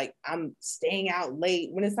sometimes, like, I'm staying out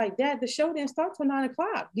late when it's like, Dad, the show didn't start till 9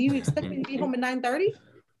 o'clock. Do you expect me to be home at 9:30?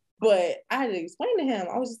 But I had to explain to him.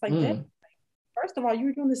 I was just like, Dad, first of all, you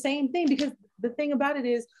were doing the same thing, because the thing about it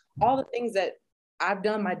is, all the things that I've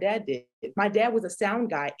done, my dad did. My dad was a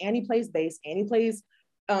sound guy, and he plays bass, and he plays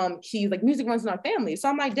keys. Like, music runs in our family. So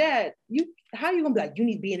I'm like, Dad, how are you gonna be like, you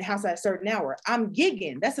need to be in the house at a certain hour? I'm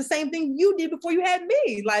gigging. That's the same thing you did before you had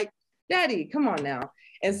me. Like, Daddy, come on now.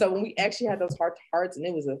 And so when we actually had those heart to hearts, and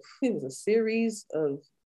it was a series of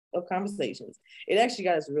conversations, it actually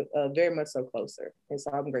got us very much so closer. And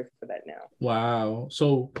so I'm grateful for that now. Wow.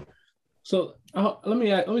 So let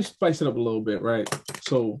me spice it up a little bit, right?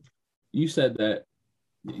 So you said that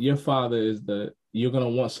your father you're gonna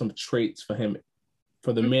want some traits for him,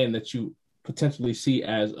 for the man that you potentially see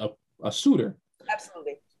as a suitor.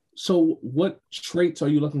 Absolutely. So what traits are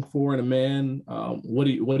you looking for in a man? What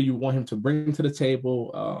do you want him to bring to the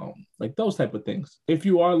table? Like, those type of things. If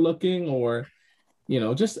you are looking, or,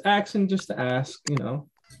 just asking just to ask, Not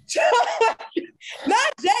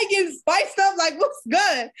Jay getting spiced up like, what's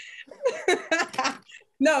good?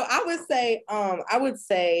 No, I would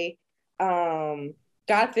say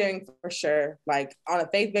God-fearing for sure. Like, on a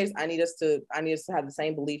faith base, I need us to have the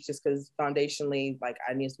same beliefs, just because foundationally, like,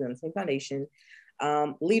 I need us to be on the same foundation.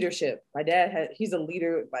 Leadership. My dad he's a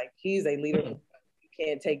leader. Like, he's a leader. You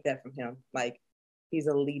can't take that from him. Like, he's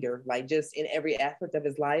a leader. Like, just in every aspect of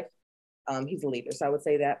his life, he's a leader. So I would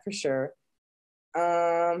say that for sure.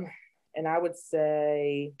 And I would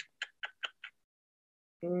say,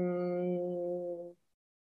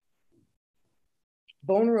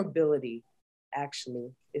 vulnerability,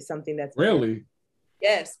 actually, is something that's really,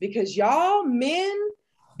 yes, because y'all men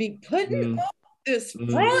be putting up this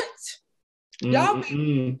front. Y'all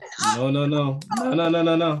be no.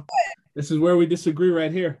 This is where we disagree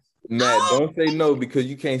right here. Matt, don't say no, because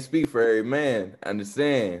you can't speak for every man.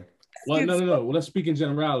 Understand? Well, no. Well, let's speak in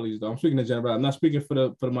generalities, though. I'm speaking in generality. I'm not speaking for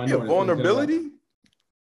the minority. Yeah, vulnerability.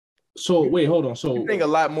 So wait, hold on. So you think a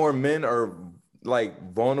lot more men are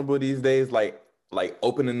like vulnerable these days, like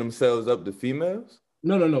opening themselves up to females?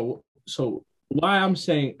 No. So why I'm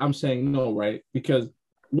saying no, right? Because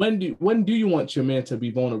when do you want your man to be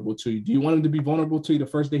vulnerable to you? Do you want him to be vulnerable to you the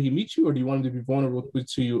first day he meets you, or do you want him to be vulnerable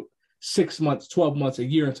to you 6 months, 12 months, a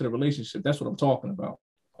year into the relationship? That's what I'm talking about.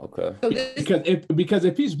 Okay. Because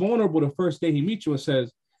if he's vulnerable the first day he meets you and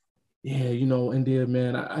says, yeah, India,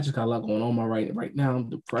 man, I just got a lot going on right now. I'm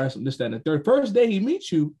depressed and this, that, and the third. First day he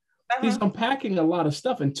meets you, he's unpacking a lot of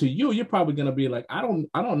stuff. And to you, you're probably gonna be like, I don't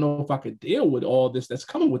know if I could deal with all this that's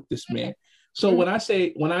coming with this man. So when I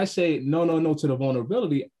say no to the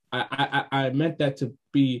vulnerability, I meant that to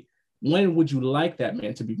be, when would you like that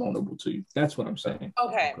man to be vulnerable to you? That's what I'm saying.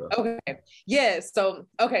 Okay. Yeah. So,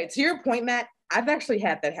 to your point, Matt, I've actually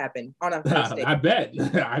had that happen on a first date. I bet.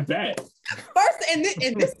 First, and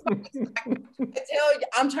this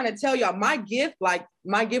I'm trying to tell y'all, my gift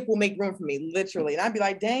will make room for me, literally. And I'd be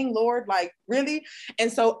like, dang, Lord, like, really?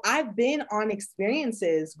 And so I've been on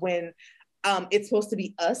experiences when it's supposed to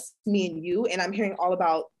be us, me and you, and I'm hearing all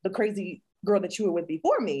about the crazy girl that you were with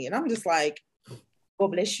before me. And I'm just like, oh,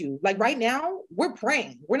 bless you. Like right now, we're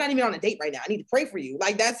praying. We're not even on a date right now. I need to pray for you.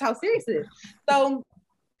 Like, that's how serious it is. So,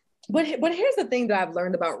 but here's the thing that I've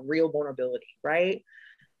learned about real vulnerability, right?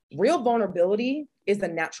 Real vulnerability is a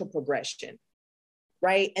natural progression,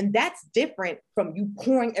 right? And that's different from you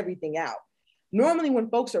pouring everything out. Normally when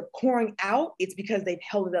folks are pouring out, it's because they've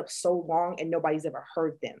held it up so long and nobody's ever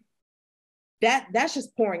heard them. That's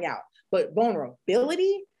just pouring out. But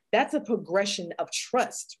vulnerability, that's a progression of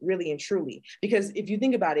trust, really and truly. Because if you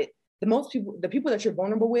think about it, the people that you're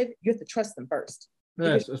vulnerable with, you have to trust them first.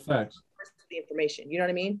 Yes, it's facts. The information, you know what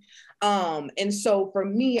I mean? And so for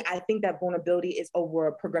me, I think that vulnerability is over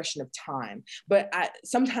a progression of time. But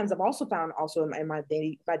sometimes I've also found in my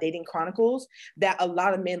dating chronicles that a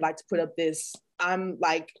lot of men like to put up this, I'm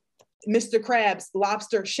like Mr. Krabs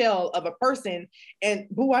lobster shell of a person, and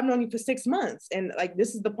boo, I've known you for 6 months, and like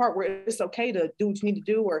this is the part where it's okay to do what you need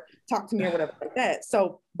to do or talk to me or whatever like that.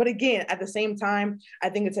 So, but again, at the same time, I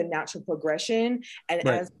think it's a natural progression, and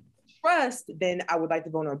right. As trust, then I would like the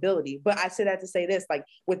vulnerability. But I say that to say this, like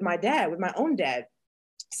with my own dad,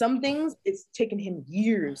 some things it's taken him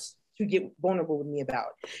years to get vulnerable with me about.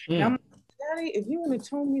 And I'm like, Daddy, if you want to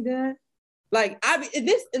tell me that, like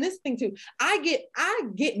this thing too, I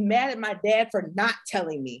get mad at my dad for not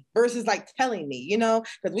telling me versus like telling me,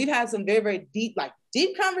 because we've had some very, very deep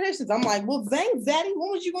conversations. I'm like, well, thanks, Daddy,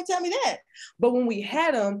 when was you gonna tell me that? But when we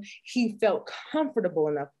had him, he felt comfortable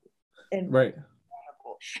enough and right.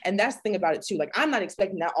 And that's the thing about it too. Like, I'm not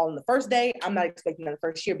expecting that all in the first day. I'm not expecting that the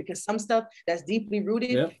first year, because some stuff that's deeply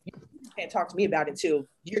rooted, yep. You can't talk to me about it till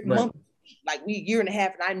month, like we year and a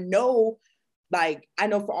half. And I know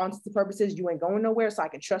for all intents and purposes, you ain't going nowhere, so I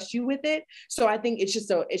can trust you with it. So I think it's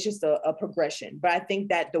just a progression. But I think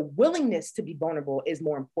that the willingness to be vulnerable is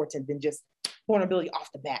more important than just vulnerability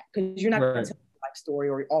off the bat, because you're not going to tell me your life story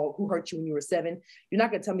or who hurt you when you were 7. You're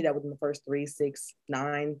not going to tell me that within the first 3, 6,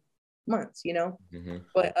 9 months, Mm-hmm.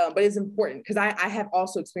 But it's important, because I have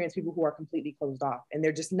also experienced people who are completely closed off and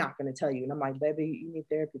they're just not going to tell you. And I'm like, baby, you need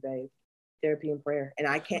therapy, babe. Therapy and prayer. And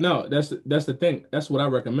I can't. No, that's the thing. That's what I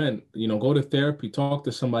recommend. Go to therapy, talk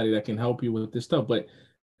to somebody that can help you with this stuff. But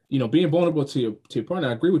being vulnerable to your partner,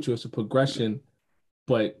 I agree with you. It's a progression,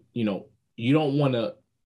 but you don't want to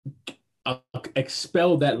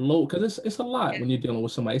expel that load, because it's a lot when you're dealing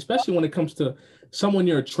with somebody, especially when it comes to someone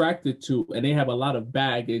you're attracted to and they have a lot of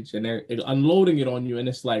baggage and they're unloading it on you, and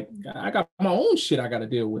it's like, I got my own shit I got to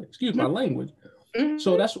deal with. Excuse my language. Mm-hmm.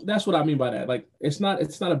 So that's what I mean by that. Like, it's not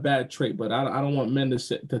a bad trait, but I don't want men to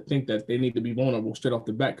think that they need to be vulnerable straight off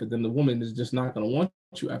the bat, because then the woman is just not going to want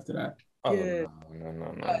you after that. Oh, yeah.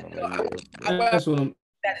 No. That's what I'm.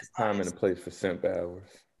 That is time and a place for simp hours.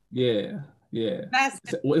 Yeah.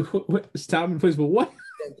 It's time and place for what?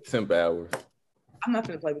 Simp hours. I'm not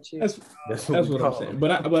gonna play with you. That's what I'm saying.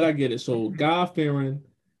 But I get it. So God-fearing,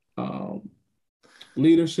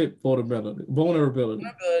 leadership,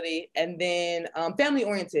 vulnerability, and then family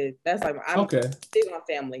oriented. That's like I'm big on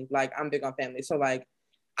family. Like, I'm big on family. So like,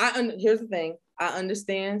 here's the thing. I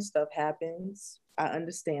understand stuff happens. I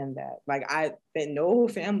understand that. Like, no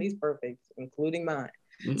family's perfect, including mine.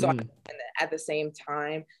 Mm-hmm. So at the same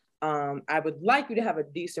time, I would like you to have a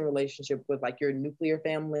decent relationship with like your nuclear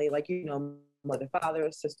family, like, mother,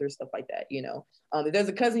 father, sister, stuff like that. If there's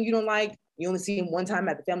a cousin you don't like, you only see him one time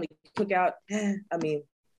at the family cookout, I mean,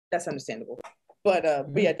 that's understandable. But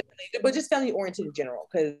yeah, definitely, but just family oriented in general,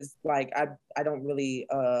 because like I don't really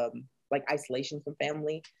like isolation from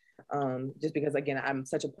family. Just because, again, I'm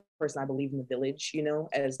such a person, I believe in the village, you know,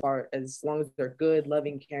 as long as they're good,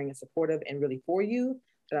 loving, caring, and supportive, and really for you,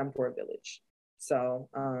 that I'm for a village. So,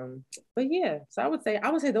 but yeah, so I would say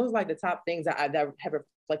those are like the top things that have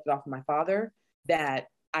reflected off of my father that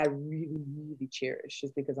I really, really cherish,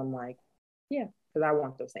 just because I'm like, yeah, because I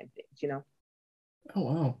want those same things, you know. Oh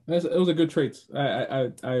wow, it was a good traits.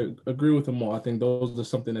 I agree with them all. I think those are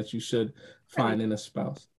something that you should find in a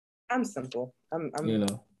spouse. I'm simple. I'm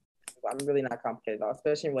really not complicated at all,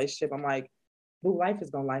 especially in a relationship. I'm like, boo, life is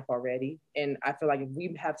gonna life already, and I feel like if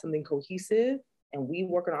we have something cohesive and we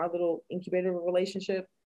work on our little incubator relationship,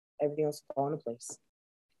 everything else will fall into place.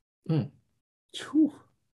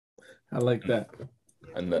 I like that.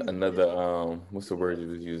 Another what's the word you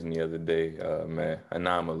was using the other day, man?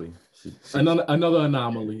 Anomaly. Another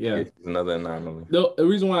anomaly, yeah. Another anomaly. The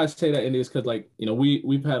reason why I say that is because, like, you know,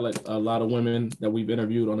 we've had like a lot of women that we've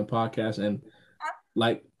interviewed on the podcast, and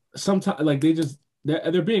like sometimes like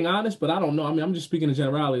they're being honest, but I don't know. I mean, I'm just speaking in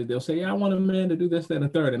generality. They'll say, yeah, I want a man to do this, that, and the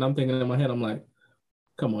third. And I'm thinking in my head, I'm like,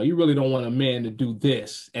 come on, you really don't want a man to do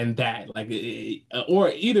this and that. Like, or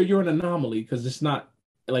either you're an anomaly, because it's not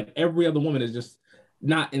like every other woman is just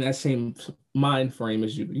not in that same mind frame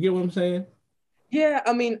as you. You get what I'm saying? Yeah,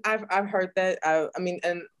 I mean, I've heard that. I mean,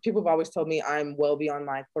 and people have always told me I'm well beyond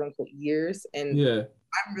my quote unquote years, and yeah,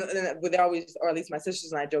 I'm really, they always, or at least my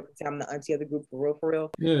sisters and I joke and say I'm the auntie of the group for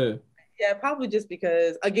real. Yeah. Yeah, probably just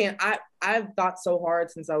because, again, I've thought so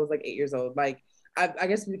hard since I was like 8 years old. Like, I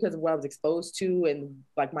guess because of what I was exposed to, and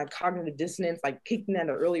like my cognitive dissonance, like kicking at an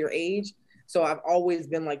earlier age. So I've always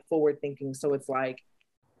been like forward thinking. So it's like,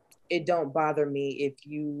 it don't bother me if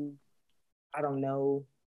you, I don't know.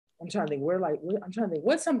 I'm trying to think,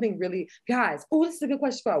 what's something really, guys, oh, this is a good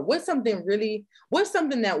question for y'all. What's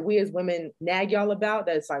something that we as women nag y'all about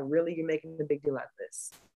that it's like, really, you're making a big deal out of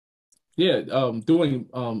this? Yeah, doing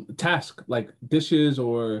tasks like dishes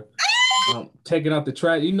or taking out the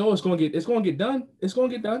trash. You know, it's gonna get done. It's gonna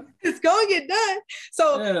get done.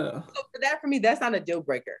 So, yeah. So for me, that's not a deal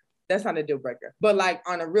breaker. But like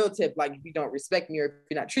on a real tip, like if you don't respect me or if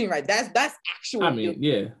you're not treating right, that's actual. I mean,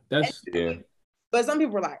 yeah, that's yeah. But some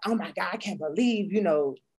people are like, oh my God, I can't believe, you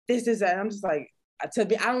know, this is that. I'm just like, to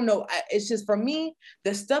be, I don't know. It's just, for me,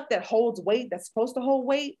 the stuff that holds weight, that's supposed to hold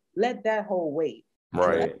weight, let that hold weight.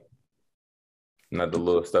 Right. Not the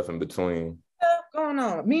little stuff in between. Stuff going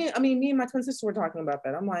on. Me and my twin sister were talking about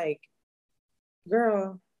that. I'm like,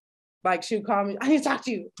 girl, like she would call me, I need to talk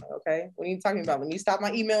to you. Okay, what are you talking about? Let me stop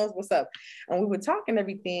my emails. What's up? And we would talk and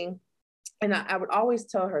everything. And I would always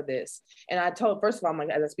tell her this. And I told, first of all, I'm like,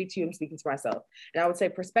 as I speak to you, I'm speaking to myself. And I would say,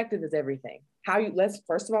 perspective is everything.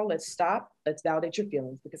 First of all, let's stop. Let's validate your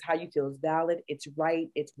feelings, because how you feel is valid. It's right.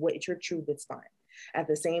 It's your truth. It's fine. At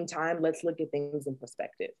the same time, let's look at things in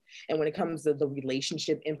perspective. And when it comes to the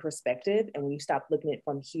relationship in perspective, and when you stop looking at it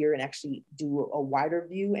from here and actually do a wider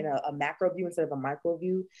view and a macro view instead of a micro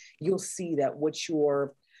view, you'll see that what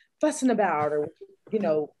you're fussing about, or, you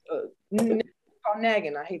know,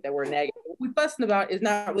 nagging, I hate that word nagging, what we're fussing about is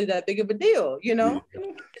not really that big of a deal, you know.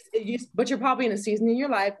 But you're probably in a season in your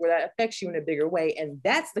life where that affects you in a bigger way, and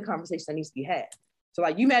that's the conversation that needs to be had. So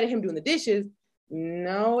like, you mad at him doing the dishes?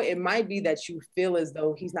 No, it might be that you feel as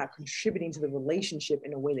though he's not contributing to the relationship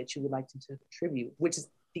in a way that you would like him to contribute, which is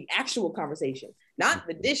the actual conversation, not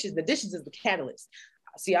the dishes. The dishes is the catalyst.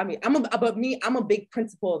 See, I mean, I'm a big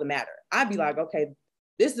principle of the matter. I'd be like, okay,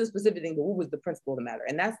 this is a specific thing, but what was the principle of the matter?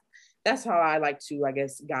 And that's how I like to, I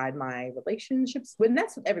guess, guide my relationships. And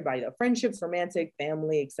that's with everybody, though. Friendships, romantic,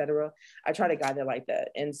 family, etc. I try to guide it like that.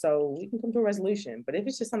 And so we can come to a resolution. But if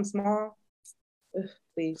it's just something small,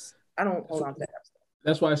 please, I don't hold on to that stuff.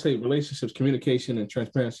 That's why I say relationships, communication, and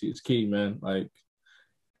transparency is key, man. Like,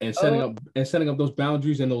 and setting up those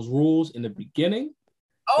boundaries and those rules in the beginning.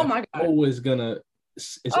 Oh my God!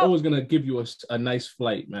 It's always gonna give you a nice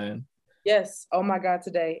flight, man. Yes. Oh my God,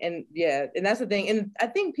 today. And yeah, and that's the thing. And I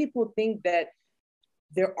think people think that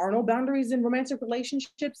there are no boundaries in romantic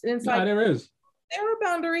relationships. And it's like, there is. There are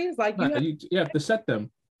boundaries. Like, you have to set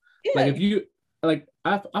them. Yeah. Like, if you, like,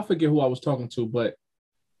 I forget who I was talking to, but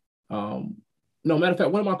no, matter of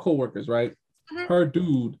fact, one of my coworkers, right? Mm-hmm. Her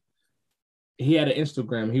dude, he had an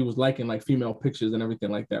Instagram. He was liking like female pictures and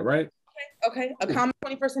everything like that, right? Okay. A common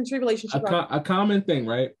 21st century relationship. A common thing,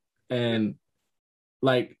 right? And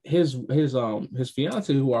like his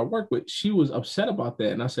fiance, who I work with, she was upset about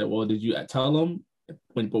that. And I said, well, did you tell him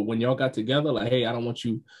when y'all got together, like, hey, I don't want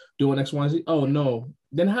you doing X, Y, and Z? Oh no.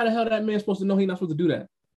 Then how the hell that man supposed to know he's not supposed to do that?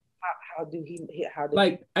 How do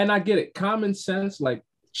and I get it. Common sense, like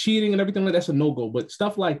cheating and everything like that's a no-go. But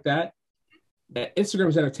stuff like that, Instagram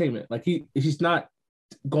is entertainment. Like he's not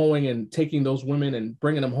going and taking those women and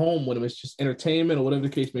bringing them home with them. It's just entertainment or whatever the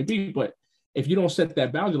case may be. But if you don't set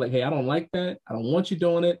that boundary, like, hey, I don't like that, I don't want you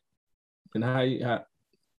doing it, then how are you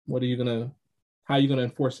gonna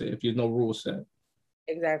enforce it if there's no rules set?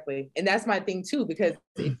 Exactly. And that's my thing too, because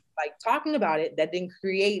like talking about it, that then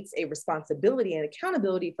creates a responsibility and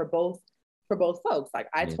accountability for both folks. Like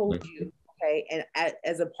I told you, okay, and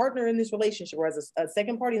as a partner in this relationship, or as a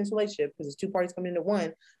second party in this relationship, because there's two parties coming into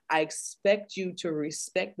one, I expect you to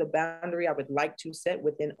respect the boundary I would like to set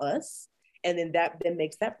within us. And then that then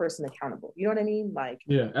makes that person accountable. You know what I mean? Like,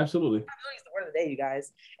 yeah, absolutely. Accountability is the word of the day, you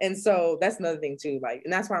guys. And so that's another thing too. Like,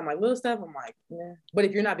 and that's why I'm like, little stuff, I'm like, yeah. But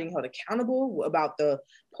if you're not being held accountable about the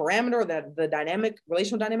parameter, that the dynamic,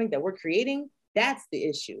 relational dynamic that we're creating, that's the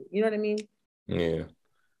issue. You know what I mean? Yeah.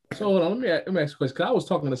 So let me ask you a question. Because I was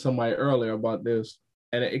talking to somebody earlier about this,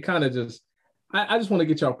 and it kind of just, I just want to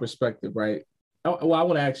get y'all perspective, right? I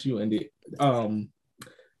want to ask you, Indy.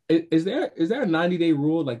 Is there a 90-day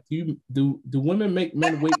rule? Like, do women make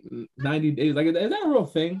men wait 90 days? Like, is that a real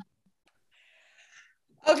thing?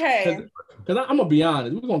 Okay. Because I'm gonna be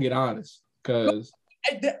honest. We're gonna get honest. Because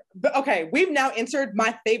okay, we've now entered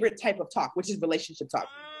my favorite type of talk, which is relationship talk.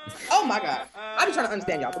 Oh my God, I'm just trying to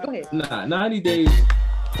understand y'all. But go ahead. Nah, 90 days.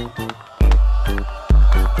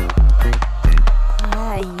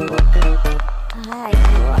 Hi.